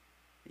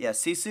 Yeah,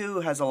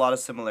 Sisu has a lot of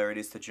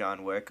similarities to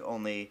John Wick,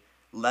 only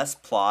less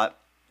plot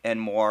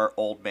and more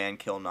old man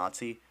kill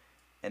Nazi.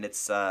 And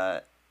it's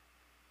right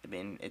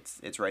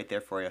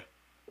there for you.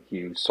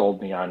 You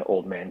sold me on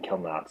old man kill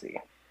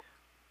Nazi.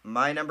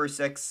 My number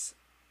 6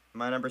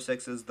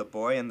 is The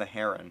Boy and the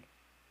Heron.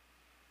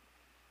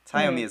 It's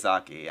Hayao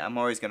Miyazaki. I'm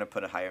always going to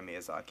put a Hayao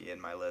Miyazaki in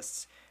my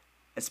lists,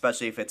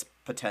 especially if it's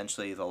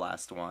potentially the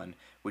last one,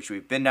 which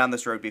we've been down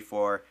this road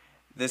before.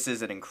 This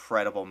is an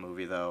incredible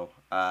movie, though.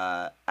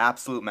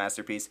 Absolute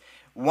masterpiece.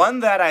 One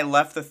that I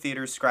left the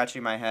theater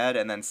scratching my head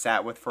and then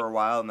sat with for a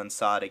while and then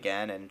saw it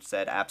again and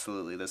said,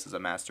 absolutely, this is a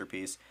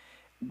masterpiece.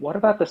 What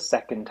about the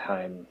second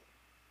time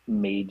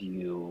made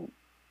you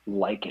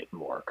like it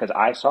more? Because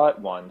I saw it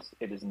once.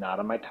 It is not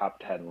on my top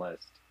 10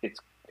 list.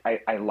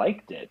 I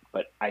liked it,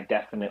 but I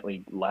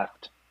definitely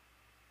left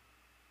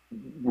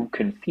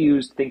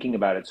confused thinking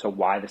about it. So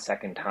why the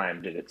second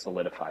time did it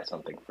solidify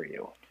something for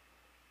you?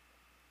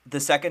 The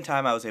second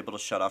time I was able to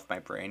shut off my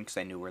brain because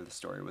I knew where the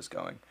story was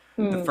going.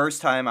 The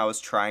first time I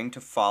was trying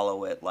to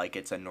follow it like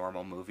it's a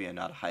normal movie and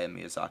not a Hayao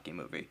Miyazaki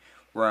movie,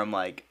 where I'm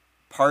like,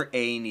 part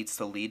A needs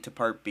to lead to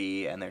part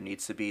B and there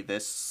needs to be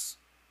this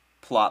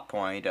plot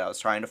point. I was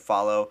trying to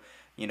follow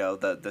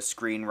the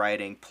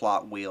screenwriting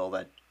plot wheel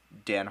that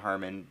Dan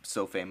Harmon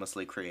so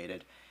famously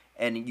created.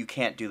 And you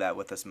can't do that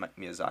with this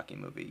Miyazaki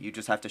movie. You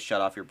just have to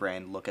shut off your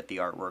brain, look at the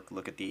artwork,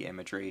 look at the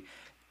imagery,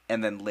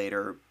 and then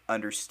later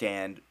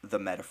understand the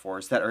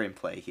metaphors that are in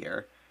play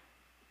here.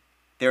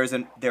 There is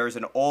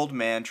an old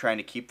man trying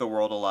to keep the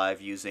world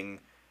alive using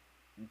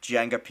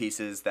Jenga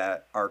pieces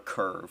that are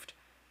curved,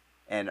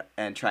 and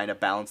trying to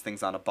balance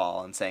things on a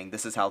ball and saying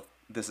this is how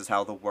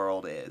the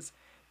world is.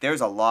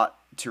 There's a lot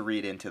to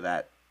read into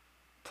that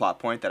plot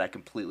point that I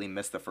completely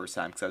missed the first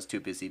time because I was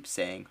too busy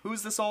saying,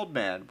 "Who's this old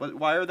man?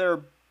 Why are there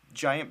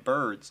giant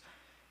birds?"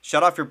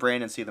 Shut off your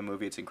brain and see the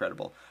movie. It's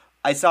incredible.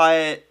 I saw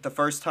it the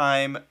first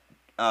time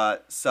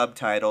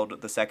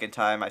subtitled. The second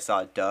time I saw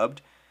it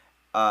dubbed.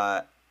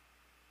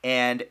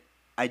 And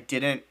I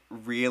didn't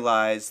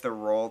realize the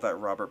role that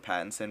Robert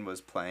Pattinson was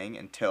playing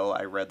until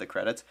I read the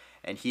credits,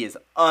 and he is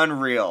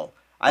unreal.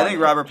 I think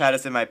Robert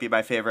Pattinson might be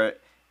my favorite.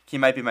 He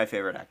might be my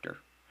favorite actor.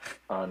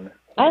 I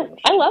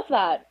love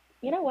that.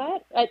 You know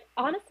what?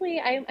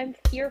 Honestly, I'm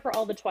here for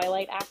all the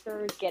Twilight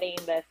actors getting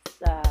this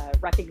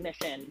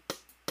recognition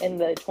in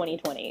the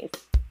 2020s.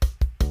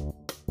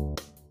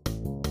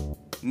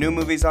 New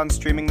movies on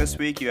streaming this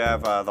week. You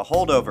have The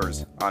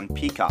Holdovers on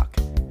Peacock.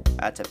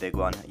 That's a big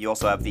one. You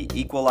also have The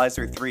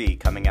Equalizer 3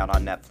 coming out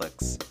on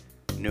Netflix.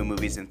 New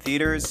movies in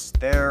theaters,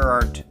 there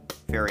aren't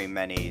very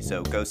many,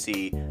 so go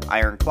see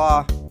Iron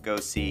Claw, go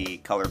see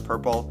Color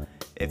Purple.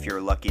 If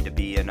you're lucky to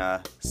be in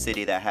a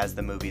city that has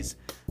the movies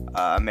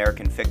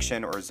American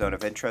Fiction or Zone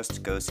of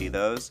Interest, go see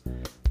those.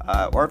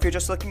 Or if you're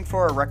just looking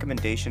for a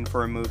recommendation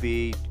for a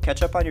movie,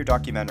 catch up on your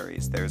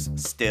documentaries. There's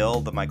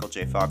Still, the Michael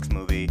J. Fox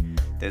movie.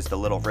 There's the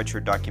Little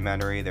Richard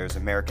documentary. There's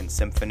American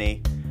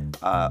Symphony.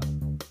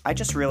 I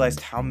just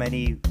realized how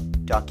many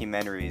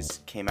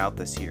documentaries came out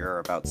this year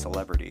about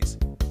celebrities.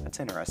 That's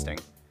interesting.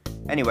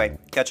 Anyway,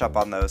 catch up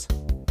on those.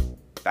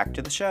 Back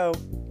to the show.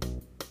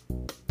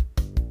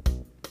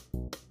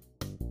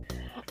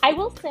 I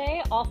will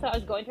say also, I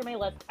was going through my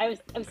list. I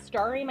was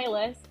starring my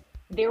list.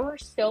 There were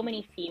so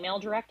many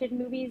female-directed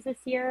movies this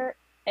year,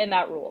 and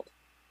that ruled.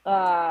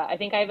 I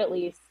think I have at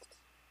least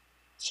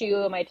 2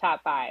 of my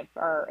top 5,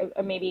 or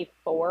maybe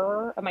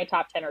 4 of my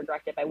top 10 are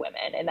directed by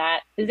women, and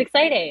that is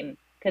exciting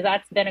because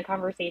that's been a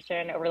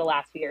conversation over the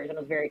last few years, and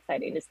it was very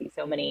exciting to see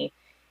so many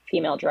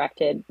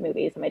female-directed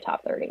movies in my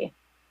top 30.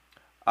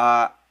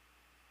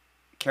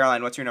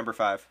 Caroline, what's your number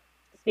 5?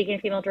 Speaking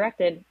of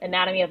female-directed,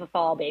 Anatomy of a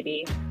Fall,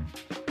 baby.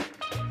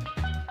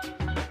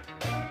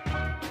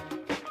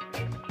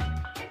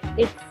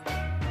 It's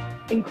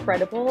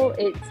incredible.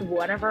 It's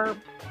one of our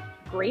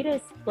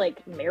greatest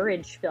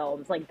marriage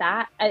films. Like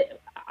that,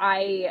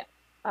 I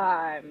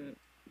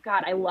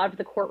loved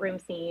the courtroom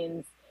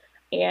scenes,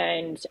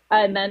 and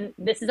then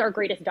this is our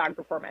greatest dog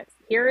performance.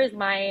 Here is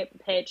my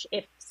pitch: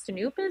 if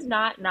Snoop is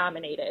not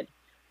nominated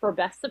for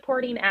Best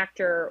Supporting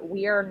Actor,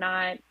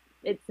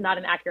 it's not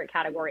an accurate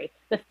category.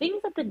 The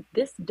things that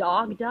this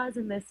dog does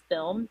in this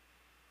film,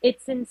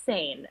 it's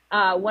insane.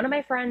 One of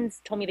my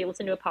friends told me they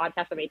listened to a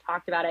podcast where they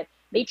talked about it.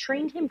 They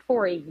trained him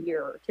for a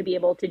year to be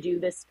able to do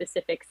this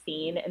specific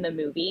scene in the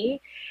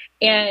movie.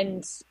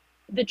 And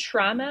the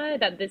trauma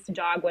that this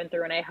dog went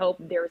through, and I hope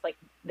there's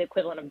the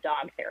equivalent of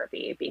dog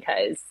therapy,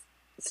 because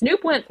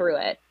Snoop went through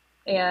it.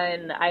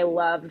 And I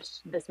loved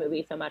this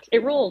movie so much.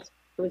 It ruled.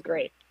 It was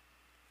great.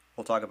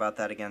 We'll talk about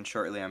that again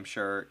shortly, I'm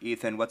sure.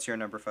 Ethan, what's your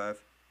number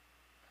 5?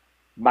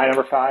 My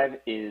number 5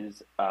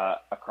 is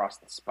Across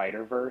the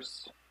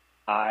Spider-Verse.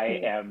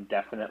 I am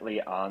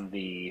definitely on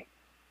the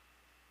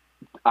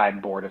I'm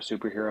bored of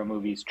superhero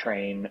movies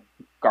train.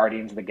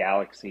 Guardians of the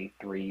Galaxy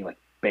 3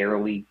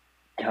 barely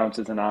counts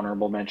as an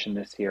honorable mention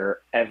this year.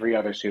 Every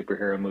other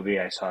superhero movie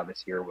I saw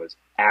this year was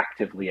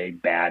actively a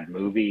bad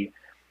movie.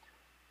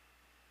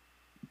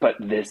 But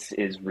this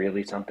is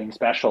really something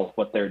special,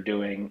 what they're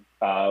doing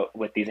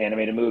with these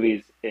animated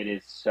movies. It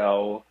is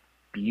so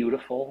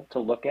beautiful to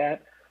look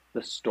at.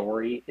 The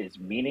story is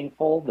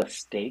meaningful. The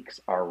stakes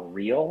are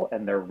real,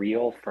 and they're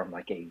real from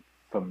a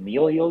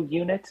familial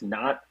unit,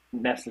 not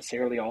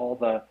necessarily all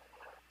the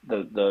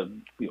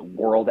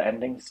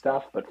world-ending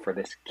stuff, but for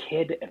this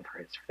kid and for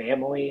his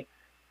family.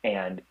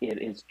 And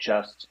it is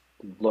just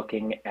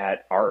looking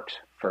at art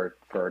for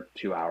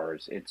 2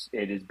 hours. It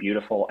is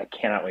beautiful. I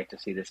cannot wait to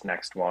see this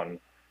next one.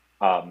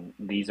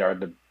 These are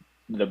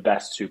the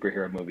best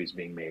superhero movies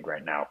being made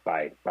right now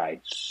by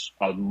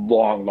a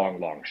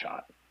long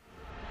shot.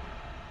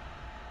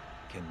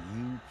 Can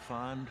you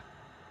find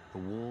the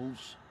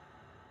wolves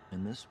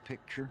in this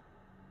picture?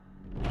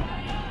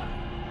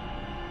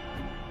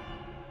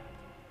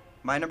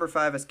 My number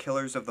 5 is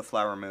Killers of the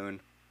Flower Moon.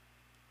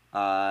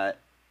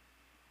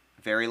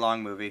 Very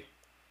long movie,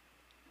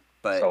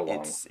 but So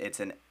long.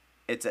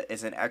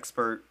 it's an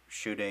expert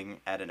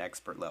shooting at an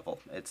expert level.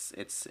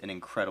 It's an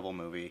incredible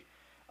movie,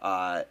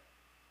 and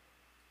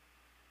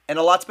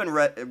a lot's been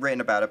written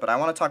about it. But I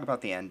want to talk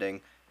about the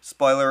ending.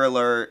 Spoiler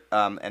alert,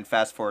 and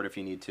fast forward if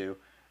you need to.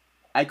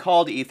 I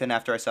called Ethan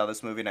after I saw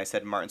this movie and I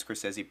said Martin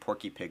Scorsese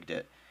Porky Pigged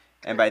it.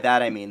 And by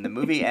that I mean the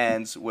movie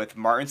ends with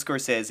Martin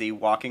Scorsese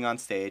walking on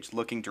stage,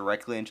 looking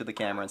directly into the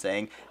camera and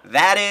saying,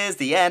 "That is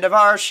the end of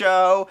our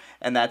show."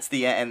 And that's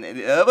the end.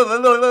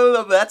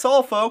 That's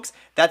all, folks.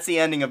 That's the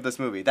ending of this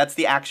movie. That's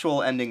the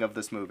actual ending of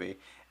this movie.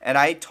 And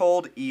I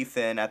told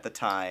Ethan at the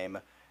time,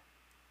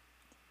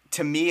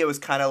 to me it was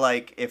kind of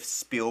like if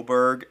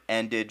Spielberg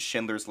ended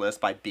Schindler's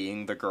List by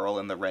being the girl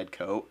in the red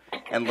coat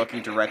and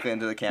looking directly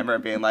into the camera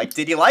and being like,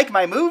 "Did you like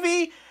my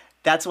movie?"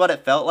 That's what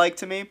it felt like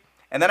to me.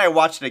 And then I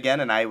watched it again,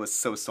 and I was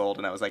so sold,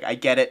 and I was like, I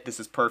get it, this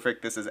is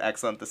perfect, this is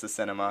excellent, this is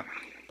cinema.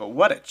 But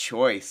what a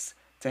choice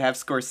to have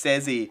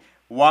Scorsese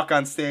walk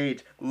on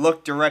stage,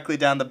 look directly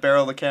down the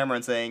barrel of the camera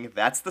and saying,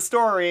 "That's the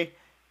story."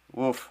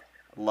 Woof.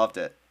 Loved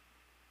it.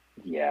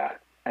 Yeah,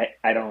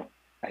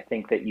 I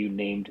think that you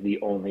named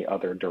the only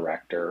other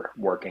director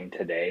working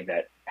today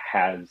that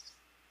has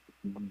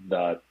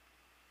the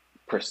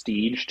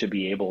prestige to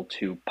be able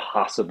to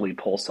possibly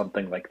pull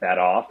something like that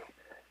off.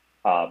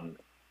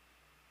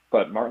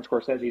 But Martin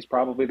Scorsese is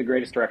probably the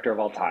greatest director of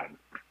all time.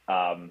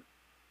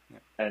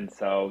 And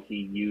so he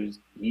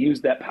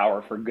used that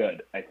power for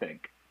good, I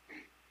think.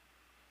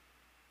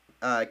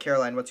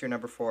 Caroline, what's your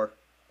number 4?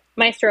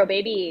 Maestro,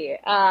 baby.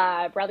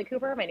 Bradley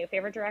Cooper, my new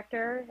favorite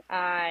director.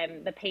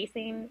 The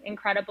pacing,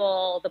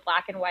 incredible. The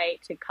black and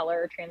white to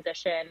color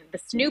transition. The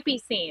Snoopy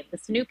scene, the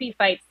Snoopy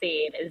fight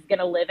scene is going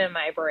to live in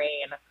my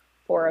brain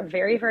for a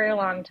very, very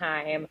long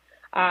time.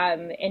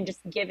 And just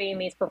giving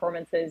these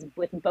performances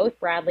with both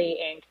Bradley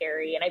and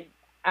Carrie. And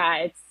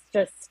it's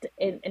just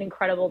an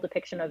incredible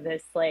depiction of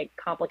this like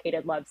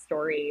complicated love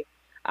story.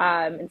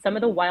 And some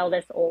of the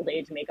wildest old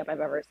age makeup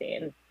I've ever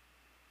seen.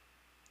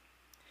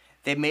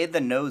 They made the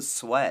nose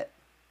sweat.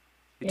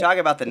 We talk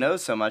about the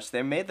nose so much,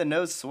 they made the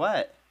nose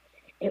sweat.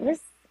 It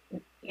was,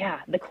 yeah,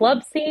 the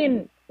club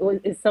scene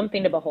is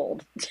something to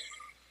behold.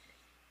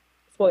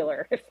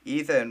 Spoiler.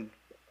 Ethan,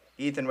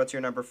 what's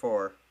your number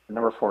 4?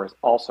 Number 4 is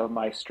also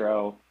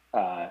Maestro.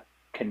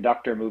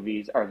 Conductor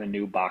movies are the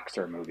new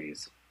boxer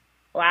movies.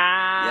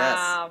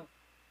 Wow. Yes.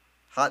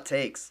 Hot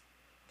takes.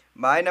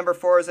 My number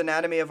 4 is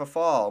Anatomy of a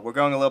Fall. We're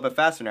going a little bit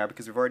faster now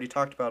because we've already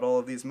talked about all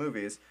of these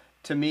movies.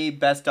 To me,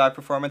 best dog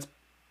performance,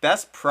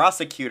 best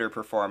prosecutor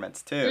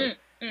performance, too.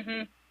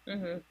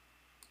 The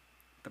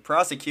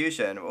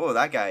prosecution, oh,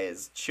 that guy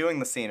is chewing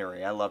the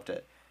scenery. I loved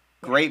it.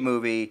 Great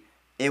movie.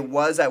 It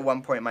was at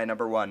one point my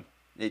number 1.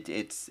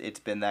 It's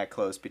been that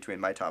close between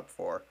my top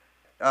 4.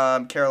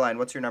 Caroline,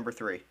 what's your number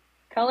 3?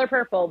 Color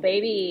Purple,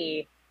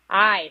 baby.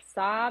 I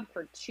sobbed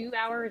for 2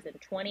 hours and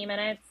 20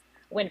 minutes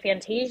when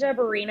Fantasia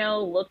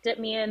Barrino looked at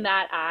me in the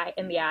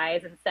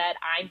eyes and said,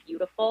 "I'm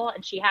beautiful,"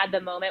 and she had the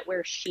moment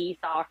where she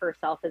saw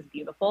herself as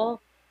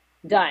beautiful.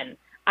 Done.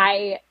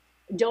 I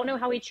don't know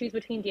how we choose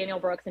between Daniel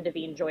Brooks and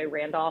Davine Joy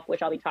Randolph,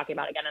 which I'll be talking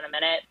about again in a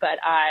minute, but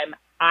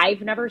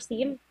I've never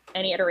seen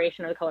any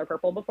iteration of The Color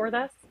Purple before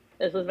this.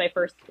 This was my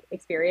first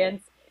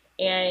experience,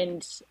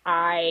 and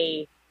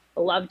I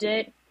loved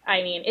it.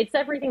 I mean, it's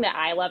everything that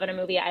I love in a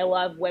movie. I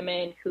love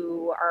women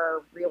who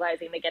are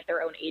realizing they get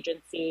their own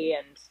agency,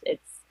 and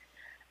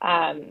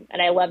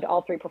and I loved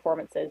all 3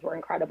 performances were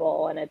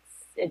incredible, and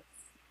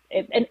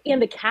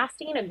and the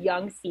casting of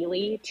young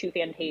Celie to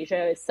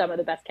Fantasia is some of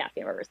the best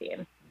casting I've ever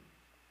seen.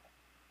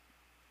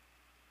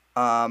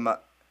 I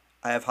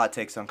have hot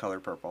takes on Color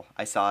Purple.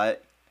 I saw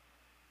it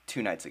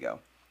 2 nights ago.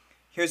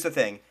 Here's the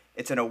thing.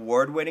 It's an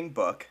award-winning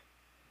book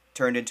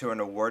turned into an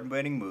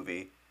award-winning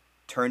movie,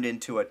 turned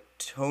into a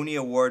Tony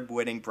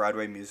Award-winning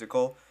Broadway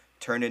musical,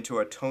 turned into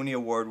a Tony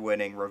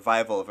Award-winning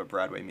revival of a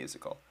Broadway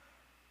musical.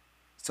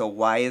 So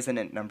why isn't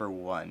it number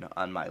 1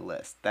 on my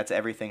list? That's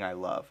everything I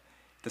love.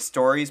 The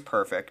story's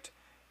perfect.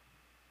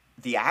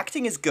 The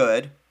acting is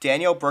good.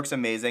 Daniel Brooks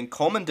amazing.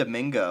 Coleman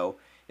Domingo.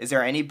 Is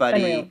there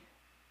anybody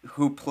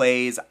who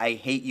plays I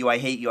hate you, I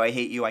hate you, I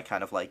hate you, I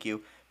kind of like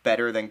you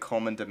better than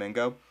Coleman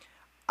Domingo?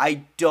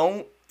 I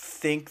don't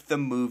think the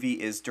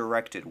movie is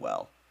directed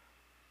well.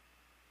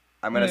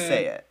 I'm going to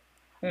say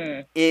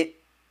it. It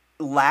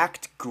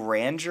lacked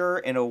grandeur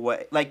in a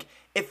way. Like,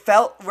 it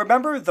felt...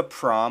 Remember The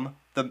Prom?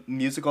 The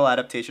musical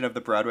adaptation of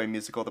the Broadway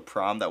musical The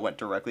Prom that went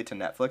directly to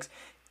Netflix?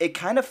 It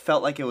kind of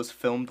felt like it was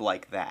filmed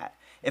like that.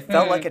 It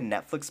felt like a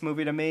Netflix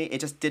movie to me. It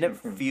just didn't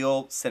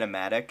feel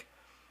cinematic.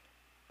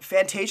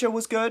 Fantasia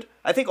was good.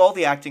 I think all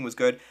the acting was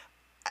good.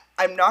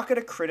 I'm not going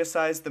to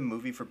criticize the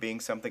movie for being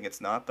something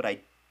it's not, but I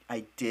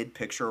did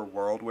picture a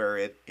world where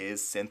it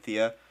is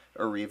Cynthia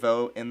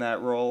Erivo in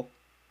that role,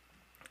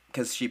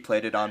 because she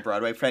played it on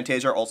Broadway.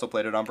 Fantasia also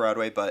played it on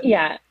Broadway, but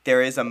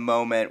there is a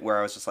moment where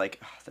I was just like,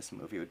 oh, this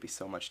movie would be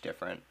so much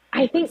different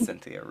with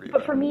Cynthia Erivo.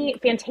 But for me,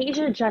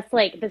 Fantasia, just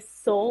like the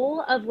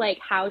soul of like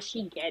how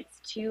she gets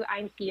to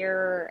I'm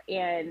Here,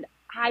 and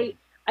I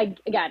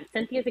again,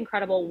 Cynthia's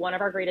incredible, one of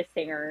our greatest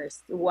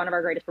singers, one of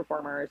our greatest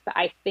performers, but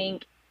I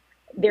think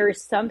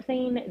there's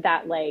something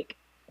that like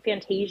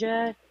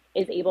Fantasia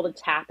is able to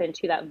tap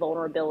into that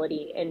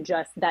vulnerability and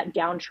just that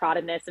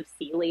downtroddenness of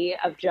Celie,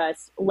 of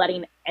just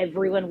letting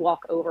everyone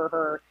walk over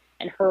her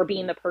and her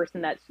being the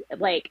person that's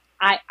like,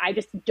 I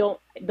just don't,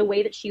 the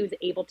way that she was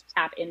able to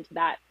tap into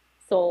that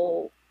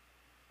soul,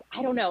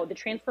 I don't know, the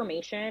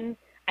transformation,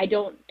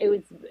 it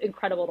was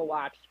incredible to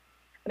watch.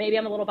 Maybe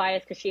I'm a little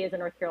biased because she is a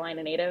North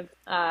Carolina native,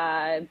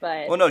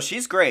 but Well, no,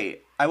 she's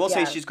great. I will say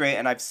yeah, she's great,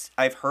 and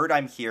I've heard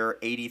 "I'm Here"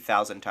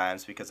 80,000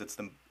 times because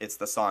it's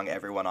the song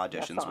everyone that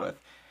auditions song. with.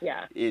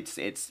 Yeah.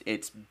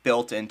 It's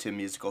built into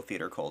musical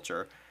theater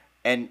culture,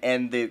 and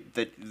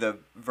the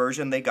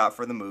version they got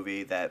for the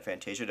movie that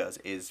Fantasia does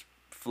is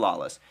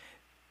flawless.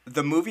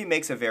 The movie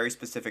makes a very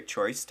specific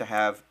choice to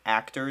have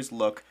actors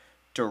look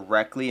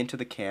directly into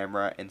the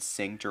camera and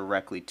sing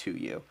directly to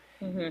you.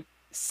 Hmm.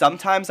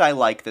 Sometimes I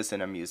like this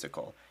in a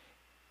musical.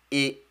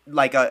 It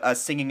like a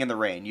singing in the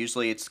rain.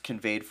 Usually it's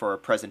conveyed for a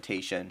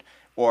presentation,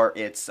 or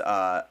it's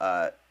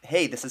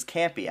hey, this is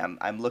campy.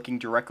 I'm looking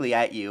directly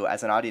at you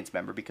as an audience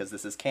member because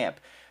this is camp.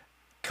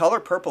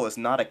 Color Purple is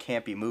not a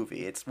campy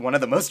movie. It's one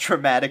of the most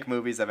dramatic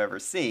movies I've ever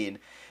seen.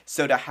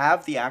 So to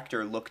have the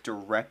actor look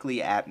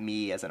directly at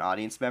me as an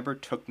audience member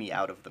took me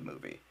out of the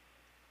movie.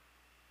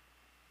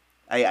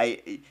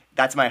 I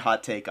that's my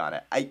hot take on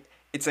it.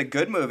 It's a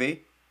good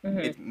movie. Hmm.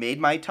 It made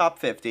my top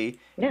 50.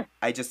 Yeah.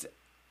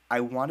 I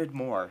wanted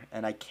more,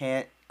 and I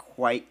can't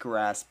quite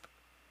grasp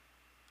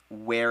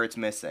where it's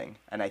missing,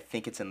 and I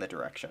think it's in the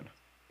direction.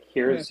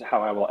 Here's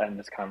how I will end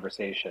this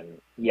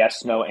conversation.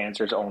 Yes, no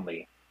answers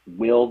only.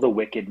 Will the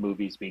Wicked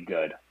movies be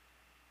good?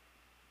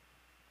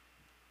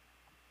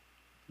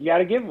 You got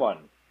to give one.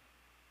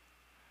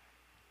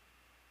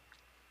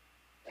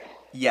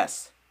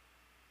 Yes.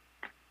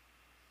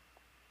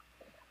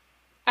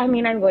 I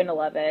mean, I'm going to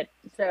love it.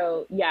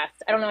 So, yes.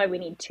 I don't know why we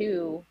need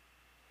two.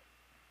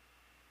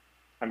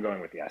 I'm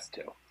going with yes,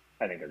 too.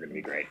 I think they're going to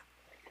be great.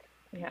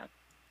 Yeah.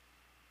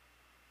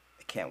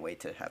 I can't wait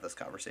to have this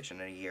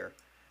conversation in a year.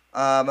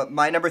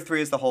 My number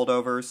 3 is The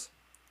Holdovers.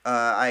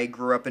 I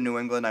grew up in New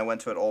England. I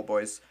went to an old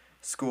boys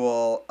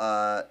school.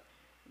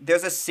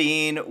 There's a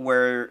scene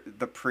where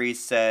the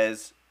priest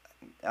says,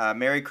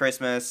 Merry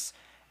Christmas,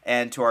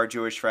 and to our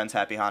Jewish friends,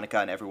 Happy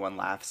Hanukkah, and everyone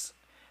laughs.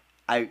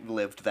 I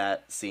lived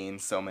that scene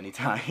so many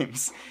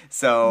times.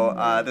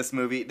 So this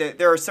movie,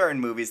 there are certain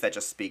movies that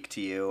just speak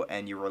to you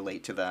and you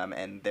relate to them,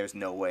 and there's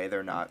no way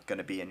they're not going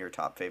to be in your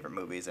top favorite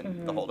movies,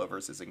 and The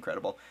Holdovers is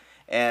incredible.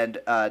 And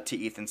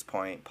to Ethan's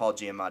point, Paul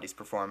Giamatti's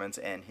performance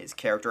and his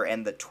character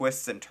and the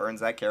twists and turns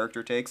that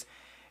character takes.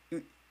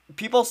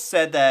 People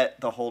said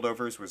that The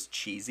Holdovers was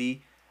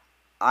cheesy.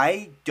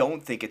 I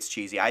don't think it's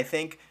cheesy. I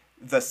think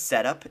the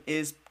setup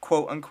is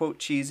quote unquote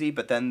cheesy,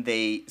 but then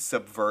they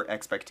subvert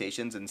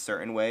expectations in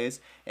certain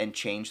ways and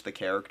change the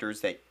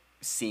characters that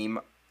seem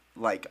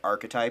like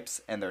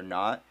archetypes and they're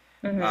not.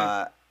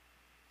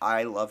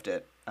 I loved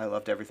it. I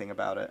loved everything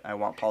about it. I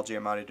want Paul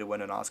Giamatti to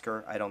win an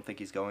Oscar. I don't think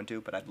he's going to,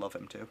 but I'd love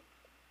him to.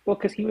 Well,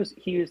 because he was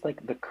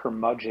like the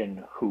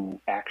curmudgeon who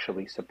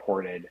actually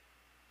supported,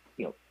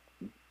 you know,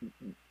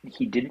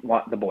 he didn't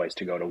want the boys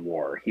to go to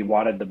war. He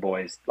wanted the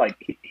boys,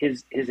 like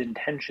his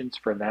intentions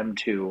for them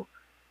to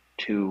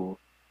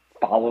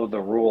follow the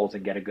rules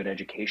and get a good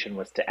education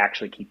was to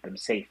actually keep them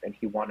safe, and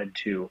he wanted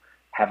to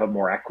have a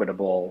more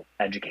equitable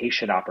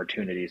education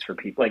opportunities for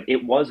people. Like,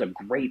 it was a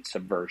great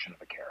subversion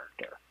of a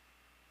character.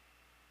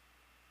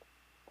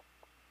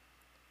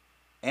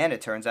 And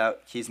it turns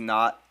out he's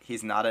not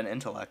an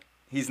intellect.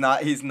 He's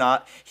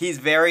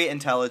very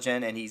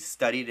intelligent and he's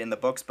studied in the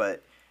books,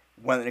 but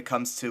when it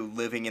comes to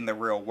living in the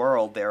real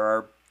world,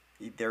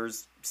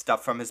 there's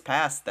stuff from his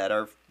past that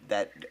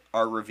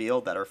are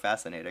revealed that are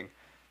fascinating.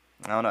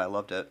 I don't know, I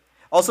loved it.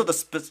 Also the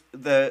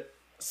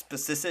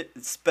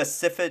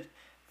specific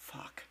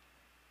fuck.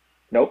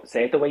 Nope,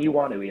 say it the way you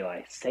want to,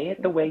 Eli. Say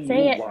it the way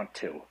Say you it. want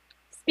to.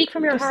 Speak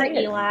from your Just heart, say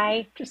it.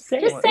 Eli. Just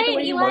say Just it. say the it,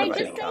 way you Eli. want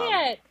Just to.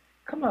 say it.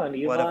 Come on,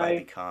 Eli. What have I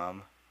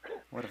become?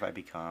 What have I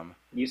become?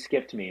 You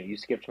skipped me. You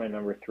skipped my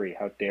number 3.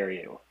 How dare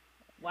you?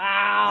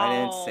 Wow. I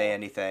didn't say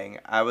anything.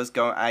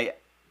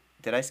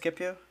 Did I skip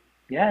you?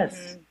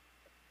 Yes.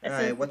 This All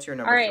right, is- what's your all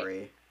number right.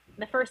 3?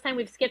 The first time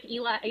we've skipped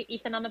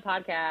Ethan on the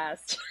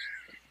podcast.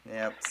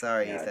 Yep,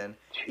 sorry, Yeah, Ethan.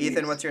 jeez.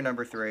 Ethan, what's your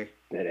number 3?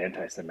 Bit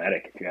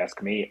anti-Semitic, if you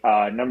ask me.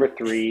 Number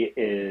 3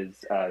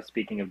 is,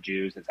 speaking of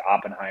Jews, is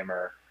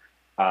Oppenheimer.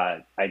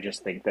 I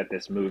just think that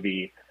this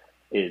movie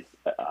is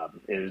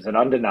an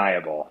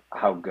undeniable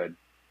how good.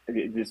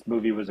 This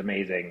movie was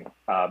amazing.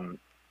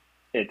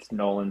 It's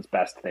Nolan's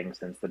best thing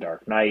since The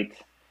Dark Knight.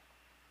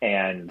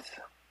 And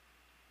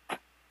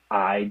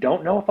I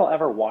don't know if I'll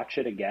ever watch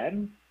it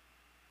again,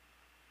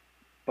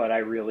 but I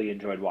really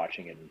enjoyed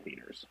watching it in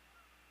theaters.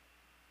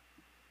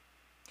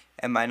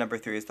 And my number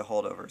 3 is The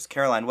Holdovers.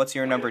 Caroline, what's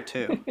your number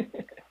 2?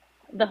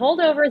 The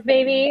Holdovers,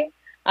 baby.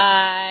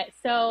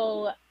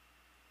 So,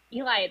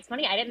 Eli, it's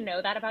funny, I didn't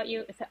know that about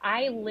you. So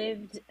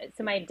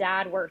my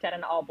dad worked at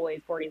an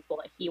all-boys boarding school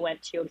that he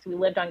went to, because we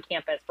lived on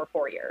campus for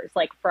 4 years,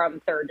 like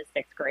from 3rd to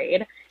 6th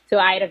grade. So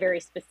I had a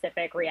very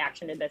specific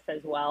reaction to this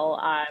as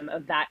well,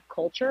 of that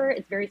culture.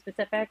 It's very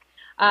specific.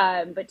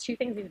 But 2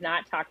 things we've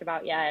not talked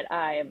about yet.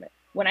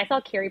 When I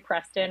saw Carrie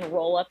Preston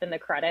roll up in the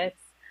credits,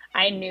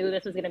 I knew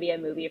this was going to be a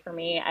movie for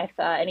me. If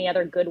any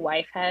other good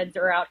wife heads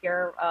are out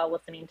here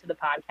listening to the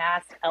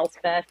podcast,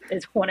 Elspeth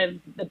is one of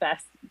the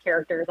best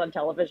characters on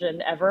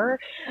television ever.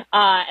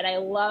 And I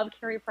love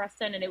Carrie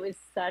Preston, and it was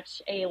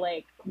such a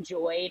like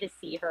joy to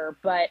see her.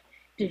 But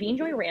Davine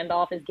Joy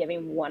Randolph is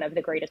giving one of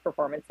the greatest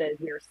performances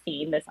we're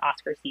seeing this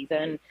Oscar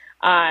season.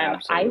 I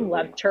Absolutely.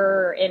 loved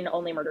her in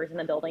Only Murders in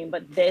the Building,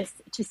 but this,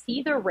 to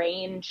see the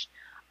range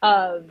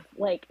of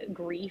like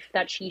grief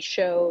that she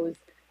shows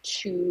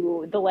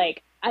to the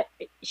like,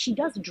 she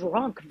does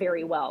drunk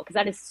very well, because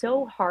that is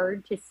so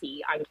hard to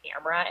see on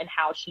camera, and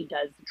how she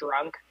does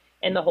drunk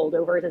in The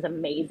Holdovers is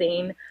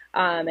amazing.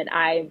 And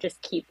I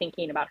just keep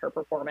thinking about her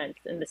performance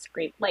in the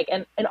screen, like,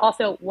 and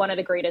also one of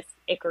the greatest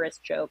Icarus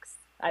jokes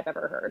I've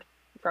ever heard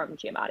from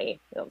Giamatti.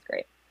 That was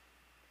great.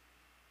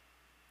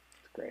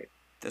 It's great.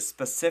 The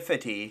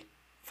specificity.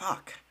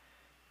 Fuck.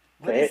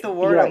 What Say is it. the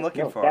word Eli, I'm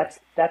looking no, for?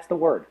 That's the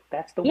word.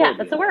 That's the Yeah, word.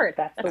 that's the Eli. word.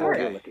 That's That's the the word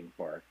word. you're looking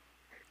for.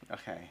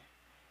 Okay.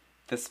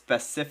 The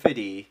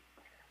specificity.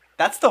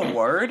 That's the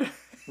word?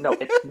 No,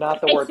 it's not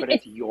the word, but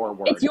it's your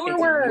word. It's your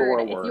word. Your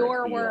It's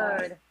your Eli.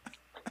 word.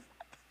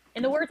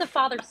 In the words of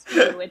Father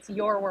Stu, it's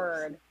your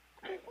word.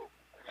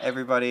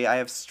 Everybody, I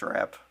have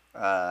strep.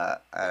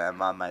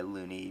 I'm on my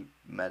loony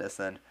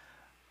medicine.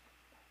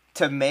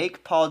 To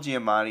make Paul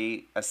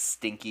Giamatti a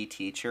stinky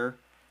teacher,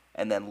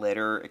 and then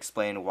later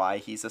explain why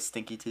he's a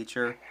stinky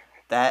teacher,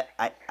 that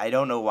I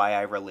don't know why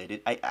I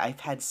related.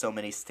 I've had so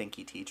many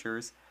stinky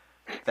teachers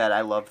that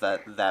I love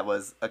that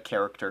was a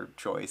character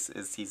choice,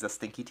 is he's a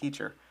stinky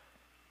teacher.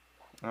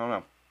 I don't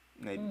know.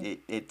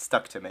 It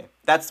stuck to me.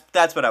 That's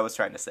what I was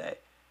trying to say.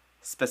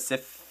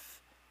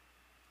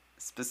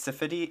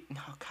 Specificity?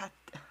 No, God.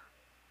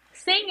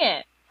 Sing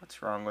it.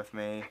 What's wrong with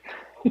me?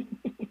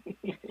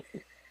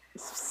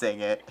 Sing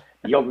it.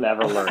 You'll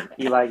never learn,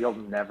 Eli. You'll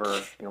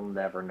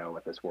never know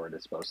what this word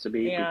is supposed to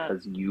be, Yeah.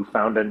 because you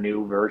found a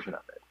new version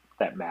of it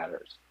that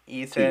matters to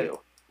you.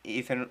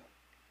 Ethan,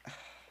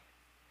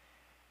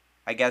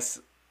 I guess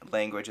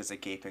language is a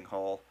gaping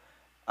hole.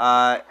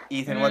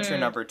 Ethan, what's your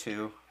number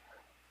 2?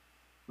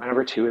 My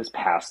number 2 is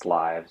Past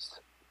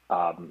Lives,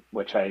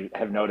 which I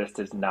have noticed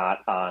is not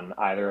on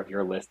either of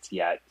your lists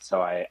yet.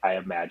 So I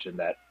imagine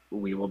that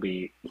we will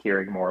be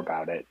hearing more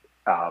about it.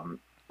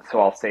 So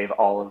I'll save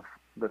all of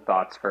the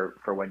thoughts for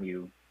when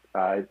you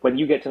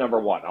get to number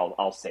 1.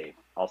 I'll save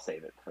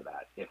it for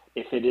that,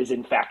 if it is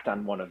in fact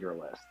on one of your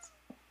lists.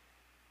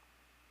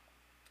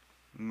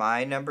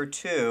 My number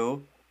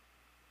 2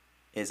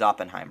 is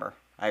Oppenheimer.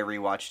 I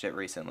rewatched it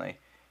recently.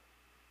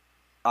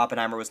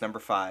 Oppenheimer was number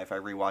 5. I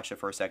rewatched it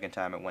for a second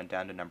time. It went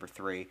down to number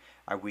 3.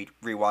 I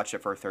rewatched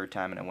it for a third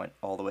time, and it went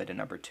all the way to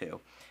number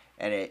 2.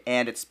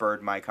 And it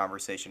spurred my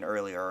conversation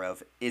earlier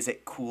of, is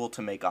it cool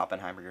to make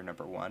Oppenheimer your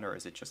number 1, or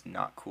is it just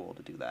not cool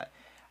to do that?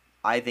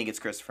 I think it's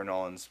Christopher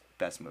Nolan's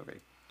best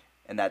movie.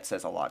 And that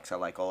says a lot, because I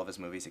like all of his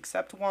movies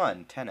except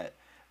one, Tenet.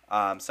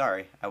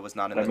 Sorry, I was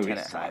not in the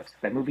Tenet hive.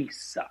 That movie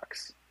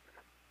sucks.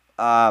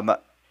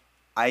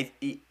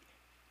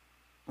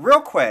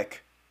 Real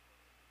quick,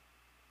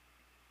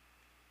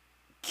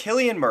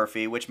 Cillian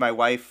Murphy, which my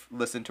wife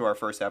listened to our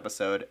first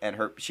episode, and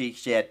she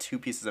had 2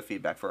 pieces of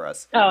feedback for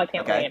us. Oh, I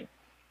can't wait.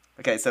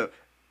 Okay, so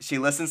she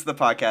listens to the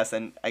podcast,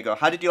 and I go,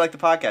 "How did you like the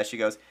podcast?" She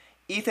goes,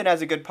 "Ethan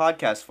has a good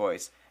podcast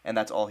voice," and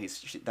that's all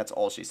that's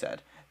all she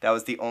said. That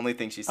was the only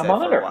thing she said for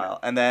a while.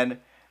 And then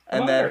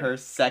her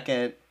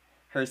second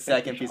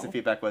piece of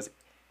feedback was,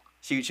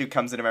 she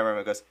comes into my room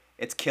and goes,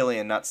 "It's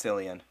Cillian, not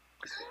Cillian."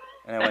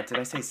 And I went, "Did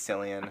I say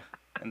Cillian?"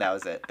 And that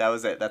was it.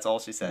 That's all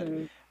she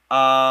said.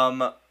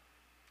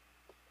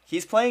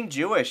 He's playing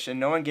Jewish, and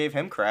no one gave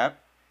him crap.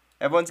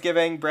 Everyone's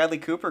giving Bradley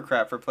Cooper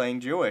crap for playing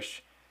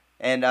Jewish.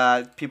 And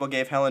people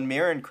gave Helen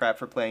Mirren crap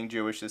for playing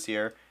Jewish this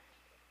year.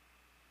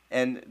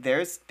 And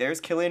there's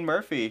Cillian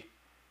Murphy,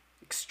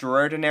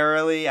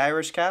 extraordinarily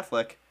Irish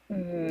Catholic,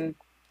 doing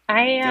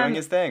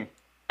his thing.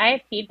 I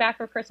have feedback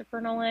for Christopher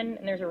Nolan,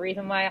 and there's a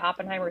reason why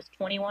Oppenheimer is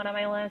 21 on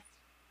my list.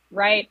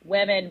 Write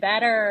women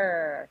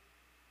better.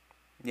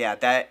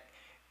 Yeah,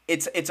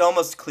 it's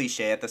almost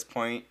cliche at this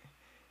point.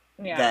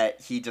 Yeah.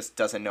 That he just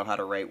doesn't know how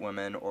to write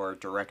women or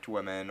direct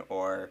women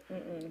or...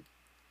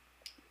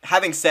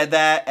 Having said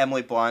that,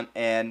 Emily Blunt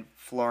and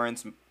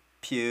Florence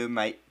Pugh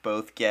might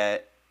both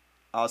get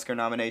Oscar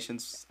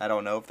nominations. I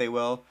don't know if they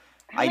will.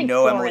 I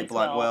know Emily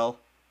Blunt will.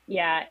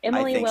 Yeah,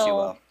 Emily I think she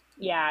will.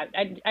 Yeah,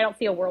 I don't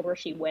see a world where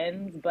she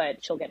wins,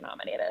 but she'll get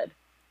nominated.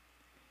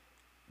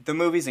 The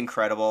movie's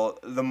incredible.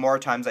 The more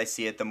times I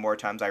see it, the more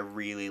times I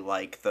really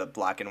like the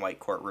black and white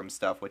courtroom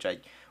stuff, which I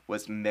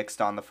was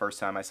mixed on the first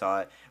time I saw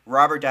it.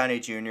 Robert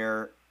Downey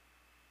Jr.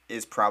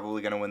 is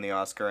probably going to win the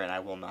Oscar, and I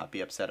will not be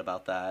upset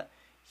about that.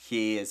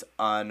 He is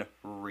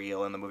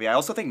unreal in the movie. I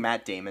also think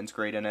Matt Damon's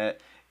great in it.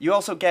 You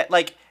also get,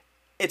 like,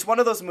 it's one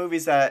of those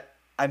movies that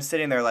I'm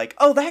sitting there like,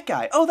 oh, that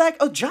guy.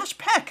 Oh, Josh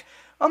Peck.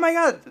 Oh my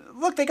God.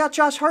 Look, they got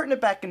Josh Hartnett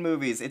back in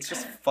movies. It's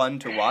just fun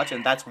to watch,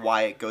 and that's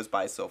why it goes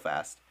by so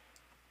fast.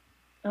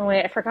 Oh,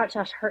 wait, I forgot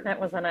Josh Hartnett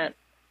was in it.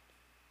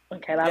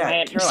 Okay, that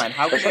might... Caroline,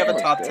 how could you have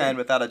a top 10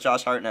 without a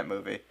Josh Hartnett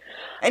movie?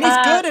 And he's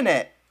good in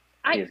it.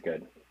 He's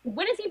good.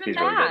 When has he been He's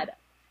really bad?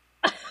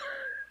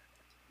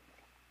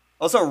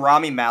 Also,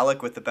 Rami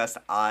Malek with the best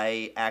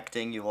eye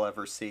acting you'll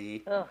ever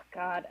see. Oh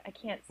God, I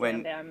can't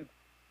When stand him.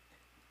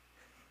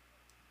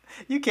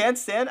 you can't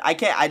stand,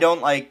 I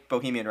don't like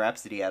Bohemian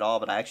Rhapsody at all,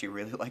 but I actually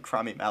really like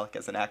Rami Malek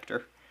as an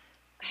actor.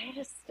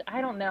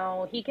 I don't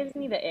know. He gives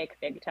me the ick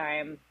big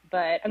time.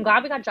 But I'm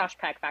glad we got Josh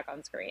Peck back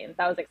on screen.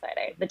 That was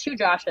exciting. The two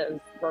Joshes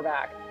were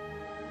back.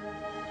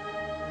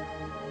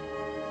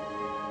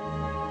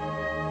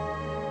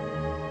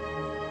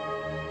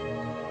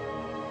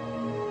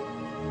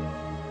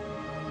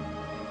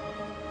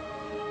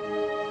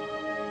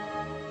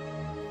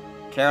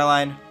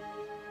 Caroline,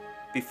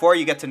 before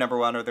you get to number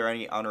one, are there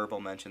any honorable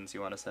mentions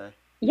you want to say?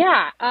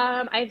 Yeah,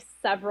 I have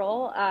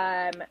several.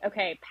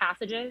 Okay,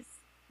 Passages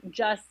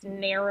just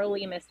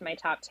narrowly missed my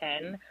top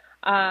 10.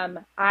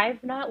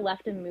 I've not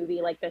left a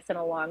movie like this in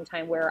a long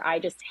time where I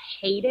just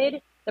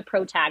hated the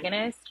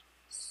protagonist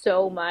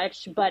so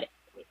much, but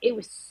it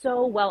was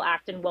so well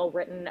acted and well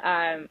written.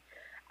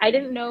 I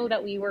didn't know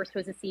that we were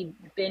supposed to see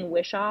Ben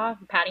Whishaw,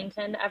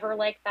 Paddington, ever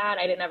like that.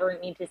 I didn't ever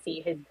need to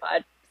see his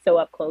butt so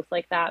up close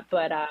like that,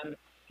 but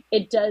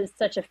it does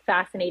such a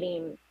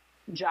fascinating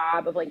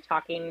job of like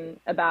talking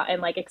about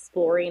and like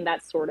exploring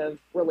that sort of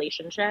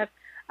relationship.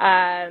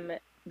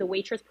 The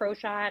Waitress Pro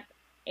Shot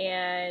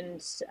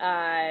and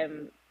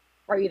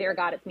Are You There,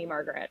 God? It's Me,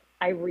 Margaret.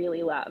 I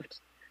really loved.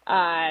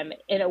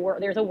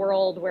 There's a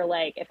world where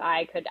like if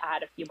I could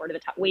add a few more to the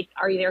top. Wait,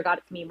 Are You There, God?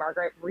 It's Me,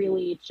 Margaret.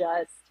 Really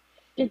just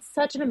did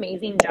such an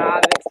amazing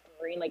job of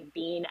exploring like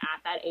being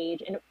at that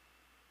age. And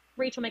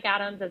Rachel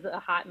McAdams as a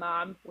hot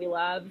mom, we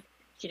love.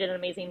 She did an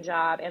amazing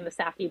job, and the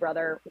Safdie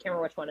brother, I can't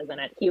remember which one is in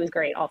it. He was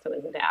great, also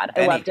as a dad.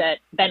 Benny. I loved it.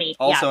 Benny,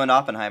 Also yeah. in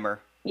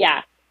Oppenheimer.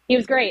 Yeah, he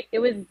was great. It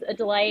was a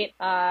delight.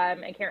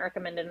 I can't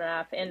recommend it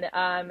enough. And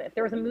if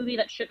there was a movie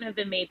that shouldn't have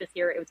been made this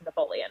year, it was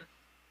Napoleon.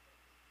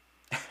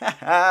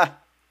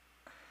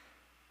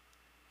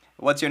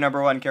 What's your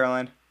number one,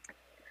 Caroline?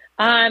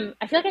 I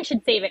feel like I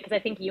should save it because I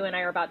think you and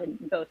I are about to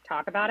both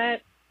talk about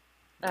it.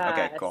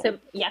 Okay, cool. So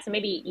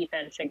maybe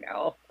Ethan should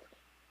go.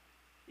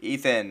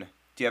 Ethan,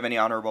 do you have any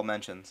honorable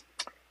mentions?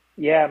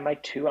 Yeah, my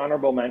two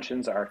honorable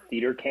mentions are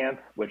Theater Camp,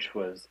 which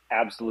was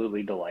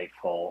absolutely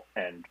delightful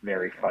and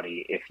very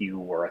funny if you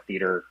were a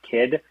theater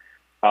kid,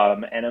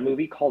 and a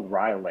movie called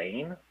Rye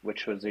Lane,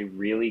 which was a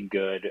really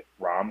good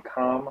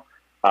rom-com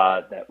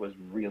that was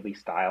really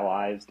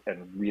stylized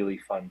and really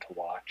fun to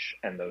watch,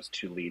 and those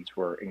two leads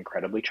were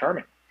incredibly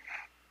charming.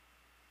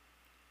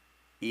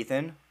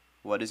 Ethan,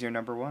 what is your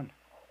number one?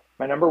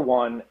 My number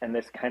one, and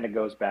this kind of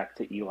goes back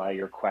to Eli,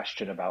 your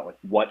question about like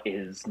what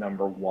is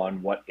number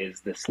one, what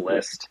is this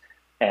list,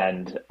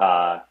 and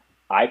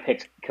I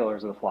picked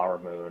Killers of the Flower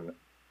Moon.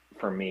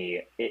 For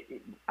me,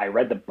 I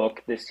read the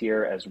book this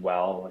year as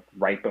well, like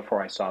right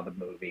before I saw the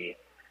movie,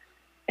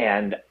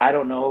 and I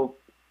don't know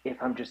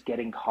if I'm just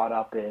getting caught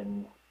up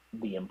in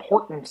the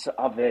importance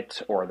of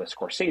it, or the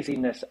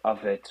Scorsese-ness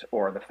of it,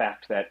 or the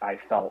fact that I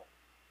felt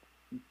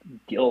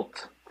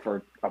guilt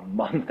for a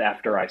month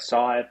after I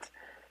saw it.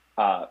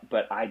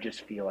 But I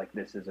just feel like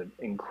this is an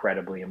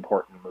incredibly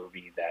important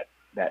movie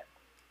that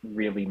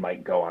really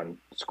might go on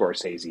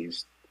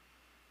Scorsese's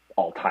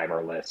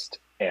all-timer list.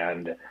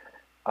 And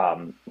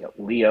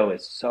Leo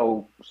is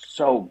so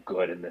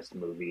good in this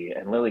movie,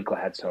 and Lily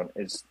Gladstone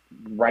is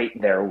right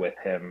there with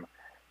him.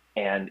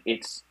 And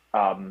it's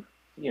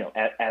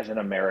as an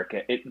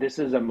American, this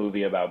is a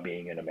movie about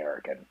being an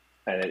American,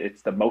 and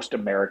it's the most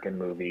American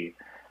movie,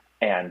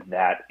 and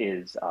that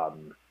is.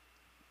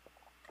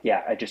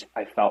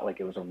 I felt like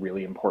it was a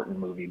really important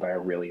movie by a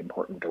really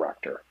important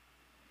director.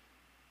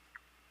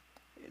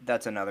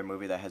 That's another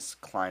movie that has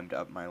climbed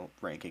up my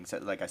rankings.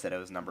 Like I said, it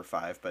was number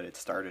 5, but it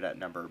started at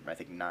number, I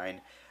think,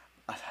 9.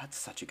 That's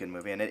such a good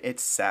movie, and it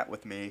sat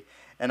with me.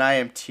 And I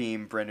am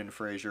team Brendan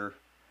Fraser.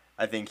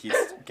 I think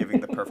he's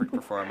giving the perfect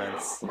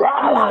performance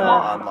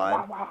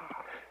online.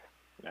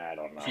 I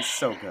don't know. He's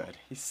so good.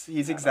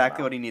 He's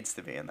exactly what he needs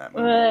to be in that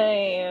movie.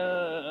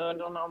 I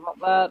don't know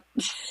about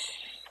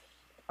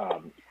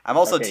that. I'm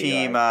also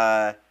team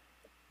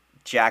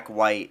Jack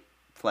White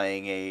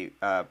playing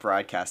a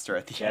broadcaster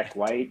at the end. Jack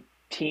White,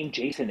 team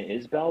Jason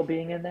Isbell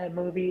being in that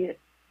movie.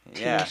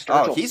 Yeah. Team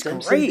Sturgill He's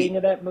Simpson great. being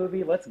in that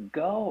movie. Let's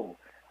go.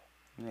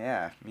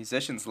 Yeah,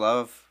 musicians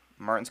love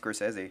Martin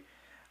Scorsese.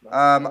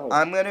 Let's go.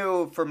 I'm going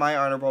to, for my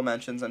honorable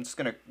mentions, I'm just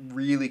going to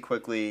really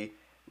quickly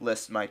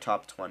list my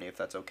top 20, if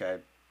that's okay.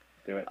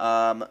 Do it.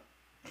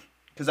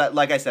 Because,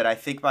 like I said, I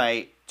think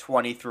my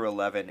 20 through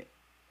 11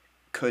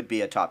 could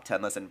be a top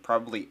 10 list, and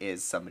probably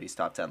is somebody's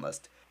top 10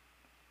 list.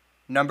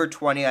 Number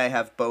 20, I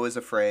have Beau is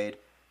Afraid.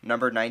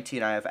 Number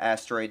 19, I have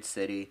Asteroid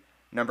City.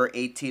 Number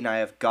 18, I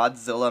have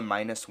Godzilla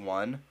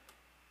 -1.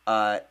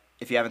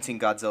 If you haven't seen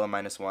Godzilla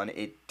 -1,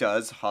 it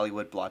does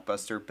Hollywood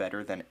blockbuster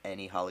better than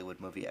any Hollywood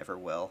movie ever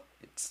will.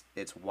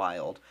 It's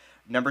wild.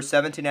 Number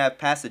 17, I have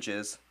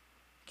Passages.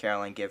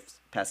 Caroline gives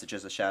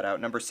Passages a shout out.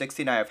 Number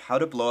 16, I have How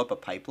to Blow Up a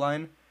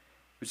Pipeline,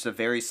 which is a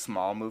very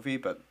small movie,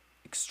 but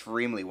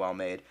extremely well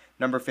made.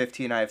 Number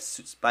 15, I have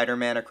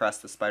Spider-Man Across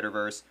the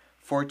Spider-Verse.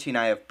 14,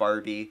 I have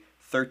Barbie.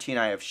 13,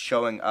 I have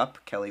Showing Up,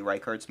 Kelly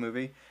Reichardt's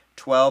movie.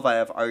 12, I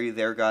have Are You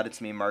There, God?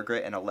 It's Me,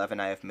 Margaret. And 11,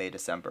 I have May,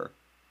 December.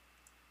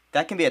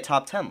 That can be a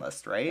top 10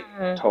 list, right?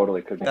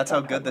 Totally could be. That's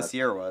how top 10 good this list.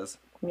 year was.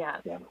 Yeah.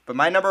 But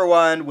my number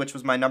one, which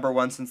was my number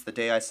one since the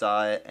day I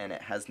saw it, and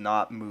it has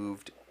not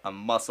moved a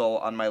muscle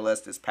on my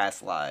list, is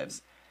Past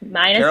Lives.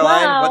 Mine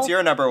Caroline, as well. what's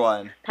your number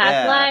one?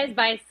 Past Lives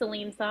by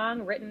Celine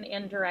Song, written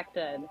and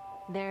directed.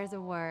 There's a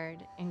word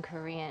in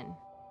Korean,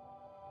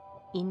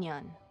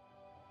 inyeon.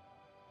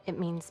 It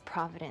means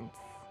providence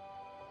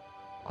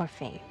or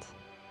fate.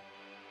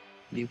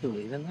 Do you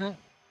believe in that?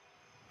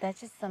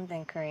 That's just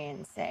something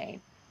Koreans say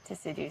to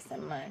seduce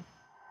someone.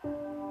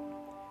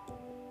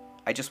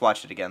 I just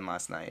watched it again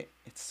last night.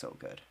 It's so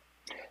good.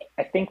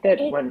 I think that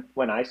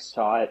when I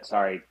saw it,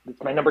 sorry,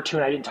 it's my number 2,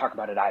 and I didn't talk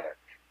about it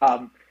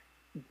either.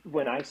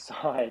 When I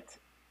saw it,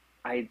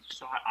 I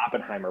saw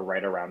Oppenheimer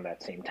right around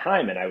that same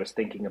time, and I was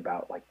thinking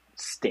about like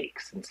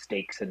stakes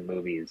in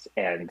movies,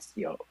 and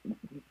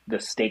the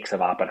stakes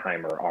of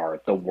Oppenheimer are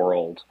the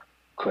world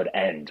could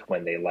end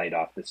when they light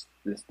off this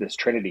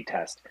Trinity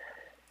test,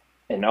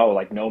 and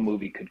like no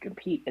movie could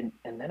compete. And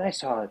then I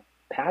saw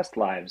Past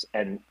Lives,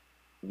 and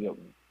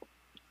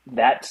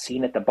that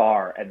scene at the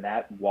bar and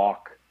that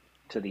walk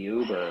to the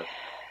Uber,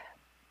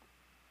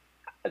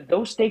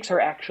 those stakes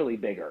are actually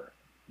bigger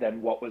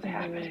than what was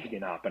happening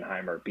in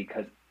Oppenheimer,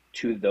 because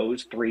to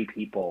those 3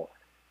 people,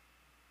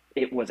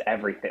 it was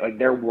everything. Like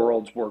their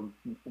worlds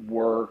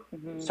were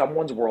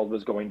someone's world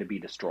was going to be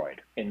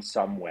destroyed in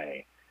some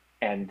way,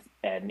 and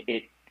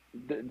it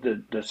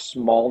the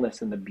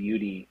smallness and the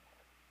beauty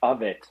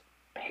of it,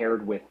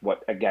 paired with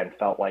what again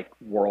felt like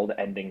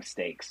world-ending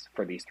stakes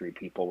for these 3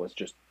 people, was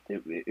just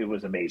it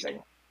was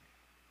amazing.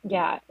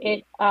 Yeah,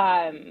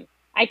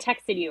 I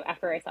texted you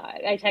after I saw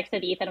it. I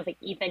texted Ethan. I was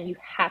like, Ethan, you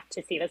have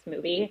to see this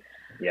movie.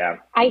 Yeah.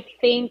 I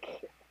think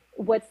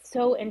what's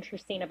so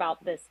interesting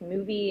about this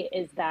movie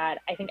is that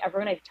I think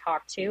everyone I've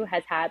talked to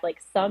has had like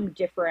some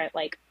different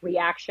like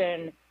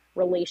reaction,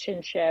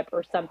 relationship,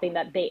 or something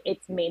that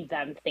it's made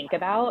them think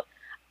about.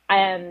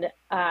 And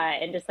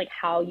just like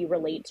how you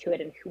relate to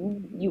it and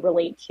who you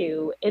relate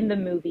to in the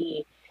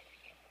movie.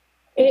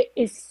 It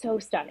is so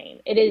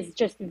stunning. It is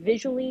just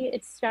visually,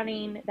 it's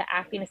stunning. The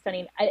acting is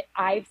stunning.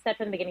 I've said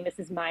from the beginning, this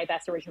is my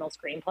best original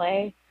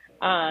screenplay.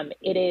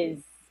 It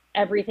is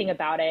everything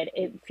about it.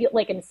 It feels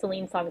like, in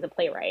Celine Song is a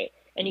playwright,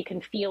 and you can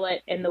feel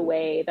it in the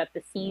way that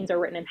the scenes are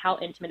written and how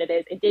intimate it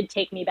is. It did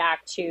take me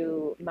back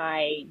to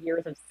my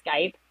years of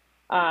Skype.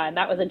 And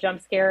that was a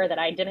jump scare that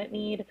I didn't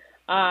need.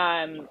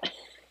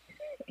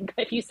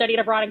 If you studied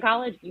abroad in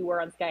college, you were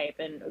on Skype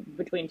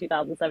between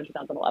 2007 and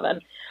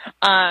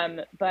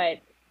 2011. But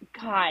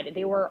God,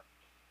 they were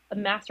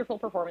masterful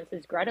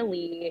performances. Greta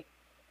Lee,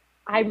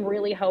 I'm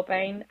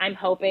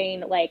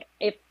hoping like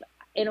if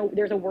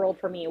there's a world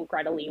for me,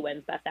 Greta Lee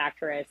wins Best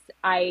Actress.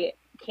 I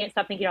can't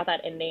stop thinking about that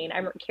ending.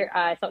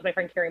 I saw with my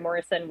friend Carrie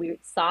Morrison. We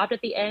sobbed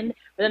at the end,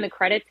 but then the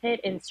credits hit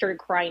and started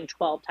crying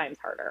 12 times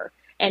harder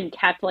and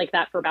kept like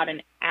that for about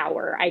an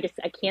hour. I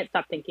can't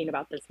stop thinking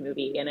about this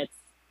movie, and it's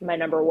my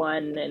number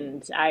one,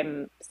 and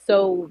I'm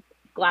so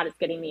glad it's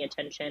getting the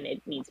attention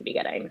it needs to be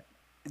getting.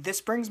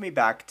 This brings me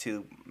back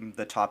to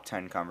the top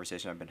 10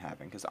 conversation I've been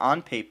having, because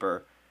on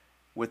paper,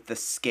 with the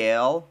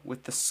scale,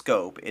 with the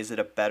scope, is it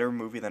a better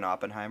movie than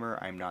Oppenheimer?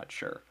 I'm not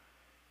sure.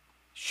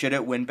 Should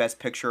it win Best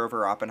Picture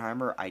over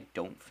Oppenheimer? I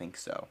don't think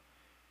so.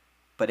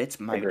 But it's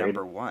my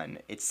number one.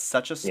 It's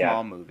such a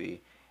small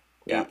movie.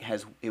 Yeah.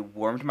 It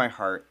warmed my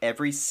heart.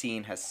 Every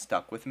scene has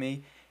stuck with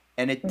me,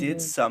 and it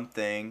did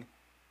something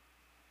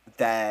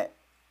that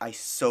I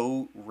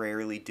so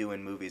rarely do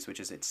in movies, which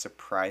is it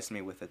surprised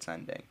me with its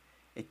ending.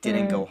 It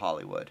didn't go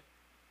Hollywood.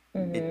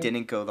 It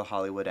didn't go the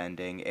Hollywood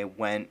ending. It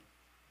went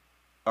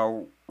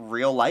a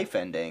real life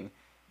ending,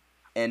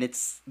 and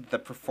the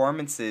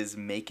performances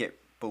make it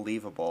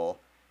believable.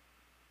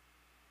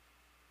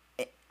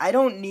 I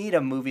don't need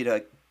a movie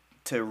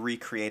to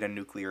recreate a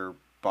nuclear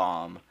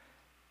bomb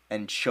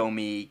and show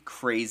me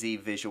crazy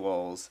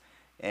visuals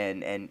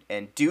and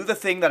do the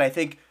thing that I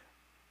think.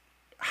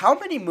 How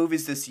many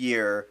movies this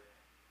year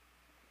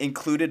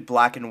included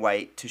black and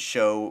white to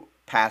show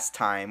past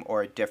time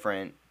or a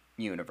different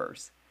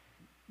universe?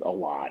 A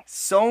lot.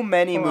 So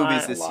many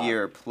movies this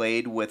year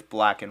played with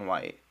black and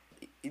white.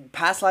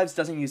 Past Lives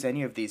doesn't use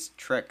any of these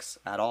tricks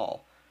at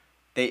all.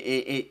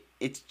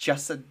 It's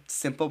just a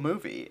simple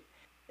movie.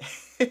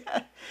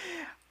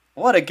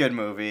 What a good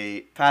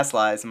movie. Past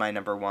Lives, my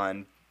number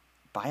one,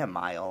 by a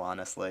mile,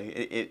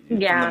 honestly. From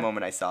the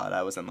moment I saw it,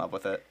 I was in love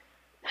with it.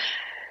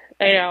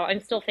 I know. I'm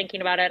still thinking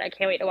about it. I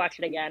can't wait to watch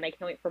it again. I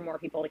can't wait for more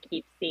people to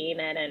keep seeing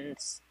it and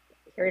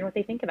hearing what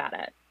they think about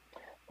it.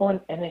 Well,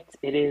 and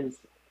it is,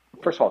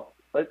 first of all,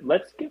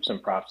 let's give some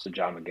props to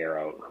John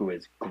Magaro, who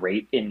is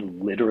great in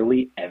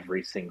literally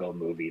every single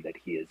movie that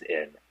he is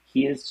in.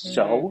 He is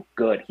so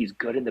good. He's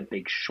good in The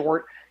Big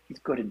Short. He's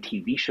good in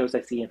TV shows.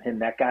 I see him in.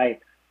 That guy,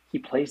 he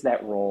plays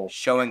that role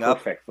showing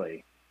perfectly.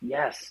 Up.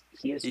 Yes,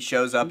 he is. He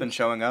shows up and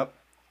showing up.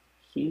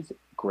 He's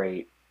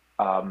great.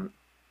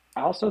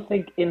 I also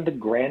think in the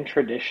grand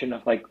tradition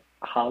of like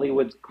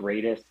Hollywood's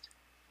greatest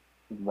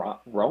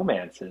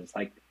romances,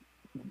 like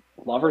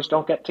lovers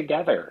don't get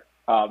together.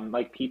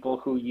 Like people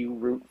who you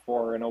root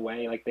for in a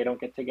way, like they don't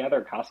get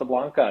together.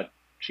 Casablanca,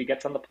 she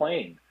gets on the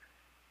plane.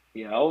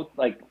 You know,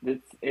 like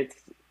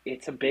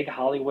it's a big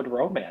Hollywood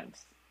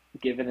romance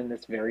given in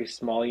this very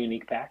small,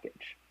 unique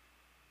package.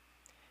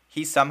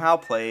 He somehow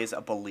plays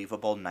a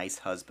believable, nice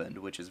husband,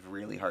 which is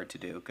really hard to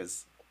do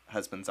because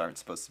husbands aren't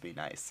supposed to be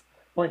nice.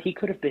 Well, and he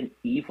could have been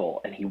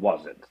evil, and he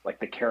wasn't. Like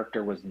the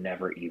character was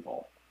never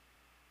evil.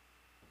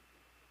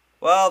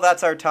 Well,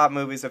 that's our top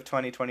movies of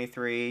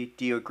 2023.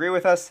 Do you agree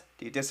with us?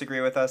 Do you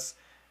disagree with us?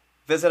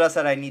 Visit us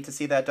at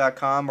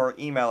IneedToSeeThat.com or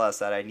email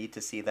us at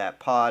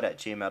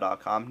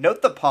IneedToSeeThatPod@gmail.com.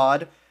 Note the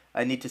pod,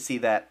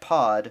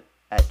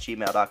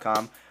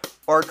 IneedToSeeThatPod@gmail.com,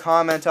 or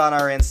comment on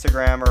our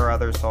Instagram or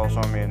other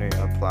social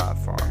media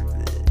platform.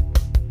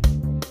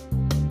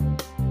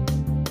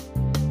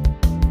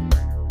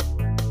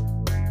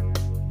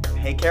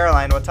 Hey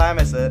Caroline, what time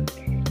is it?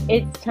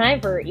 It's time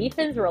for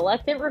Ethan's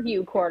Reluctant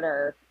Review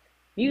Corner.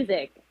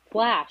 Music,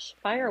 flash,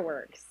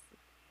 fireworks.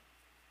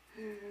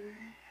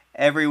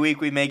 Every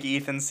week we make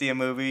Ethan see a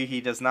movie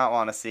he does not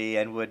want to see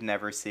and would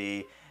never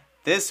see.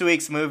 This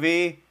week's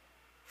movie,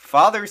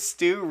 Father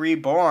Stu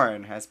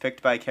Reborn, as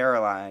picked by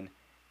Caroline.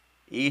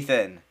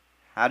 Ethan,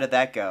 how did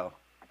that go?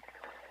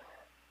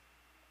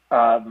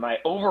 My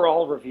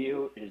overall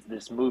review is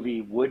this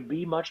movie would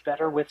be much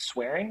better with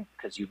swearing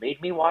because you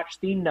made me watch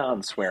the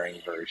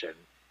non-swearing version.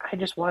 I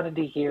just wanted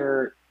to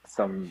hear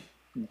some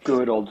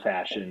good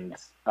old-fashioned,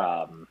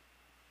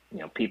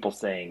 people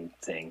saying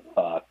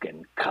fuck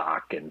and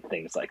cock and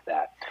things like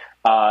that.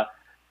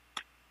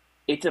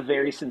 It's a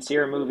very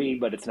sincere movie,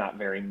 but it's not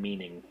very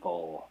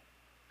meaningful.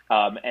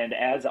 And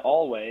as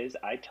always,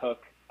 I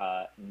took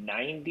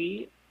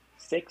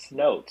 96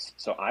 notes,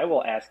 so I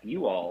will ask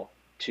you all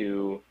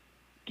to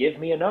give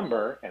me a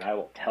number, and I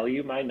will tell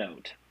you my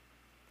note.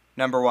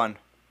 Number 1.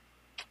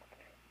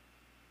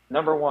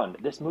 Number 1,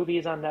 this movie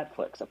is on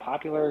Netflix, a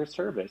popular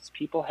service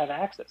people have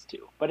access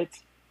to, but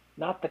it's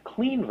not the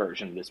clean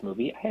version of this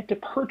movie. I had to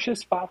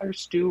purchase Father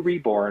Stu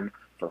Reborn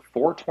for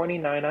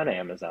 $4.29 on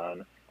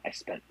Amazon. I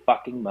spent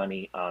fucking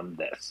money on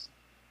this.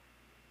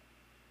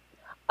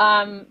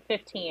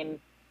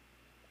 15.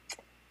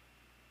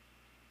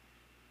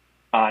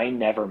 I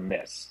never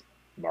miss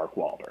Mark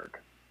Wahlberg.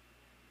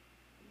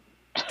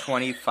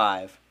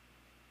 25.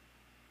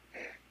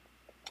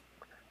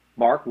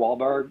 Mark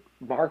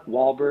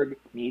Wahlberg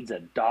needs a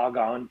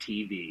doggone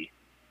TV.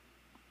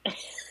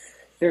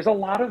 There's a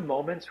lot of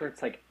moments where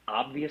it's like,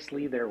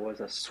 obviously there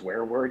was a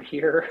swear word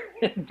here,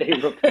 and they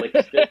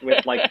replaced it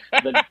with like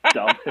the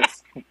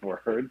dumbest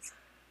words.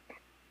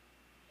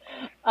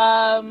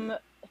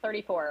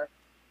 34.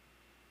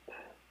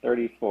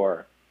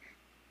 34.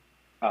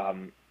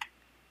 I'm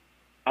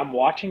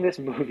watching this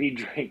movie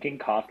drinking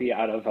coffee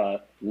out of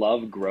a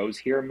Love Grows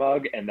Here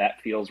mug, and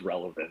that feels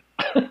relevant.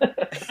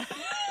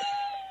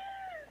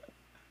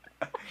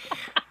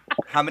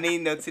 How many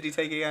notes did you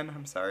take again?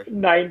 I'm sorry.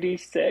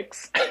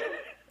 96.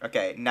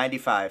 Okay,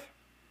 95.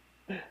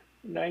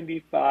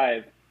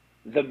 95.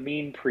 The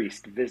mean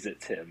priest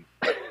visits him.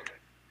 Oh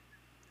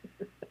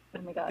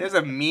my god. There's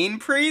a mean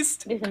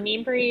priest? There's a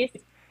mean priest.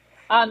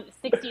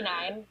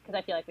 69, because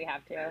I feel like we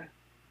have to.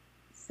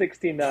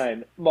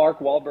 69. Mark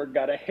Wahlberg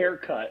got a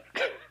haircut.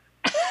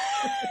 I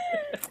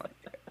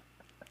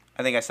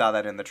think I saw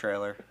that in the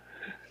trailer.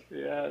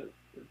 Yeah.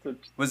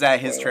 Was that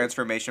his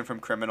transformation from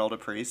criminal to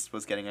priest,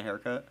 was getting a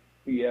haircut?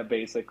 Yeah,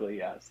 basically,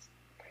 yes.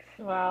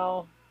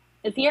 Wow.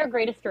 Is he our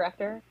greatest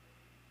director?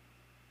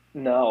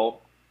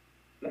 No,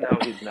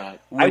 he's not.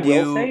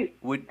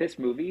 This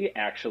movie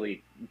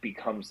actually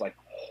becomes like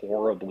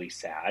horribly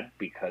sad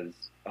because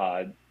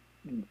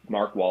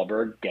Mark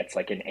Wahlberg gets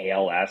like an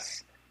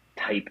ALS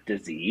type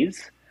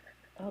disease.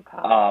 Oh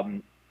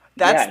god.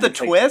 That's the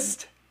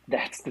twist?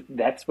 Like,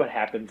 that's what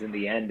happens in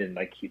the end, and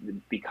like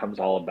it becomes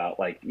all about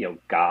like,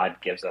 God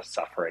gives us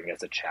suffering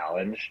as a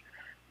challenge.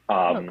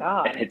 Oh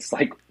god. And it's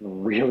like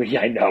really,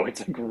 I know it's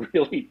like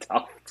really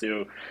tough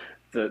to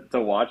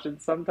watch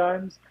it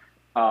sometimes.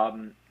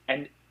 And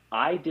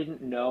I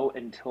didn't know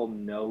until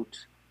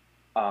note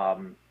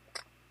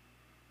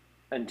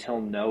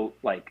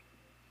like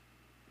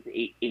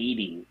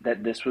 80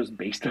 that this was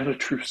based on a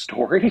true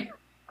story.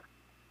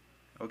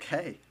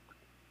 Okay.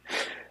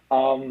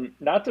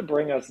 Not to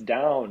bring us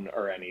down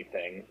or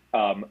anything,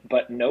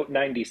 but note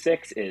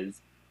 96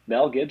 is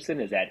Mel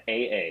Gibson is at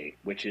AA,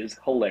 which is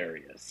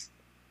hilarious.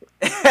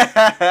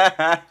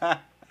 And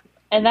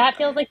that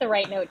feels like the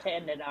right note to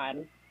end it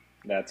on.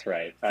 That's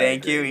right.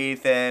 Thank you,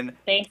 Ethan.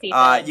 Thanks,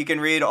 Ethan. You can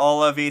read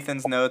all of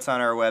Ethan's notes on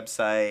our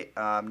website.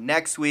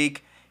 Next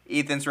week,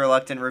 Ethan's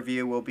Reluctant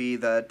Review will be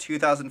the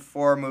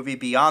 2004 movie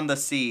Beyond the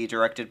Sea,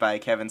 directed by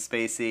Kevin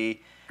Spacey,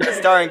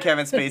 starring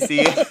Kevin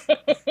Spacey.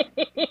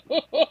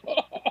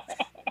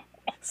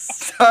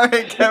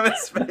 Starring Kevin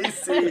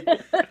Spacey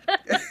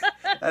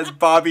as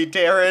Bobby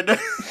Darin.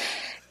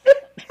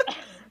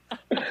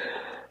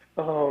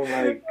 Oh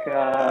my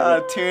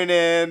god. Tune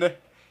in.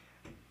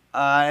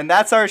 And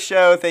that's our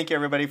show. Thank you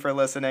everybody for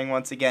listening.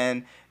 Once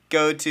again,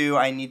 go to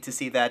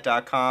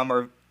IneedToSeeThat.com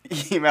or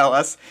email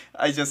us.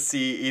 I just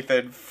see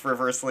Ethan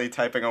frivolously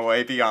typing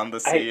away Beyond the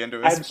Sea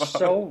into his I'm phone.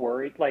 so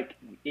worried. Like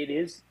it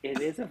is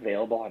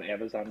available on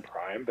Amazon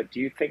Prime, but do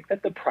you think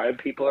that the Prime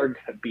people are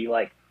gonna be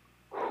like,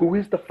 who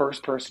is the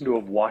first person to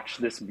have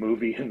watched this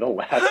movie in the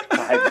last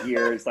 5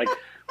 years? Like,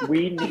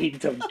 we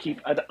need to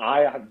keep an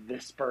eye on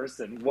this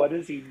person. What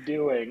is he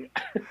doing?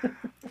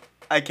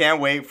 I can't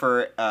wait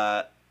for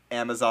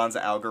Amazon's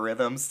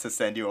algorithms to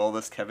send you all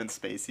this Kevin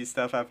Spacey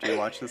stuff after you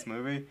watch this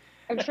movie.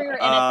 I'm sure your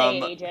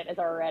NSA agent is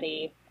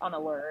already on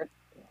alert,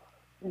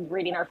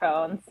 reading our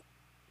phones.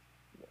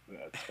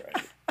 That's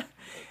right.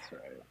 That's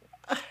right.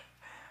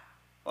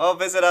 Well,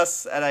 visit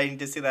us at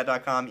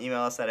ineedtosee.com,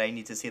 email us at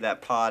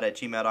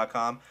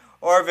ineedtosee.pod@gmail.com,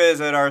 or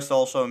visit our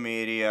social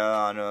media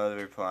on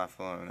other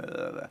platforms.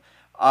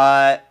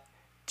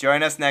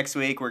 Join us next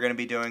week. We're going to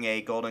be doing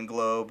a Golden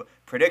Globe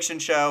prediction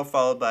show,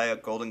 followed by a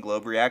Golden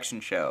Globe reaction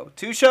show.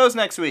 2 shows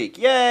next week.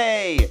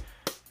 Yay!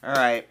 All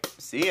right.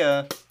 See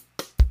ya.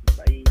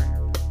 Bye.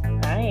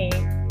 Bye.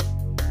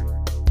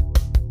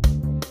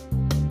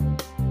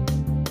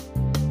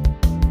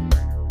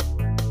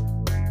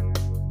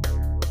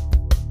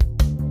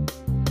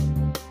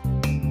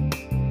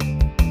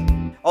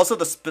 Also,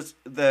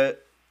 the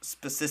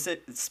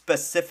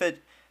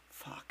specific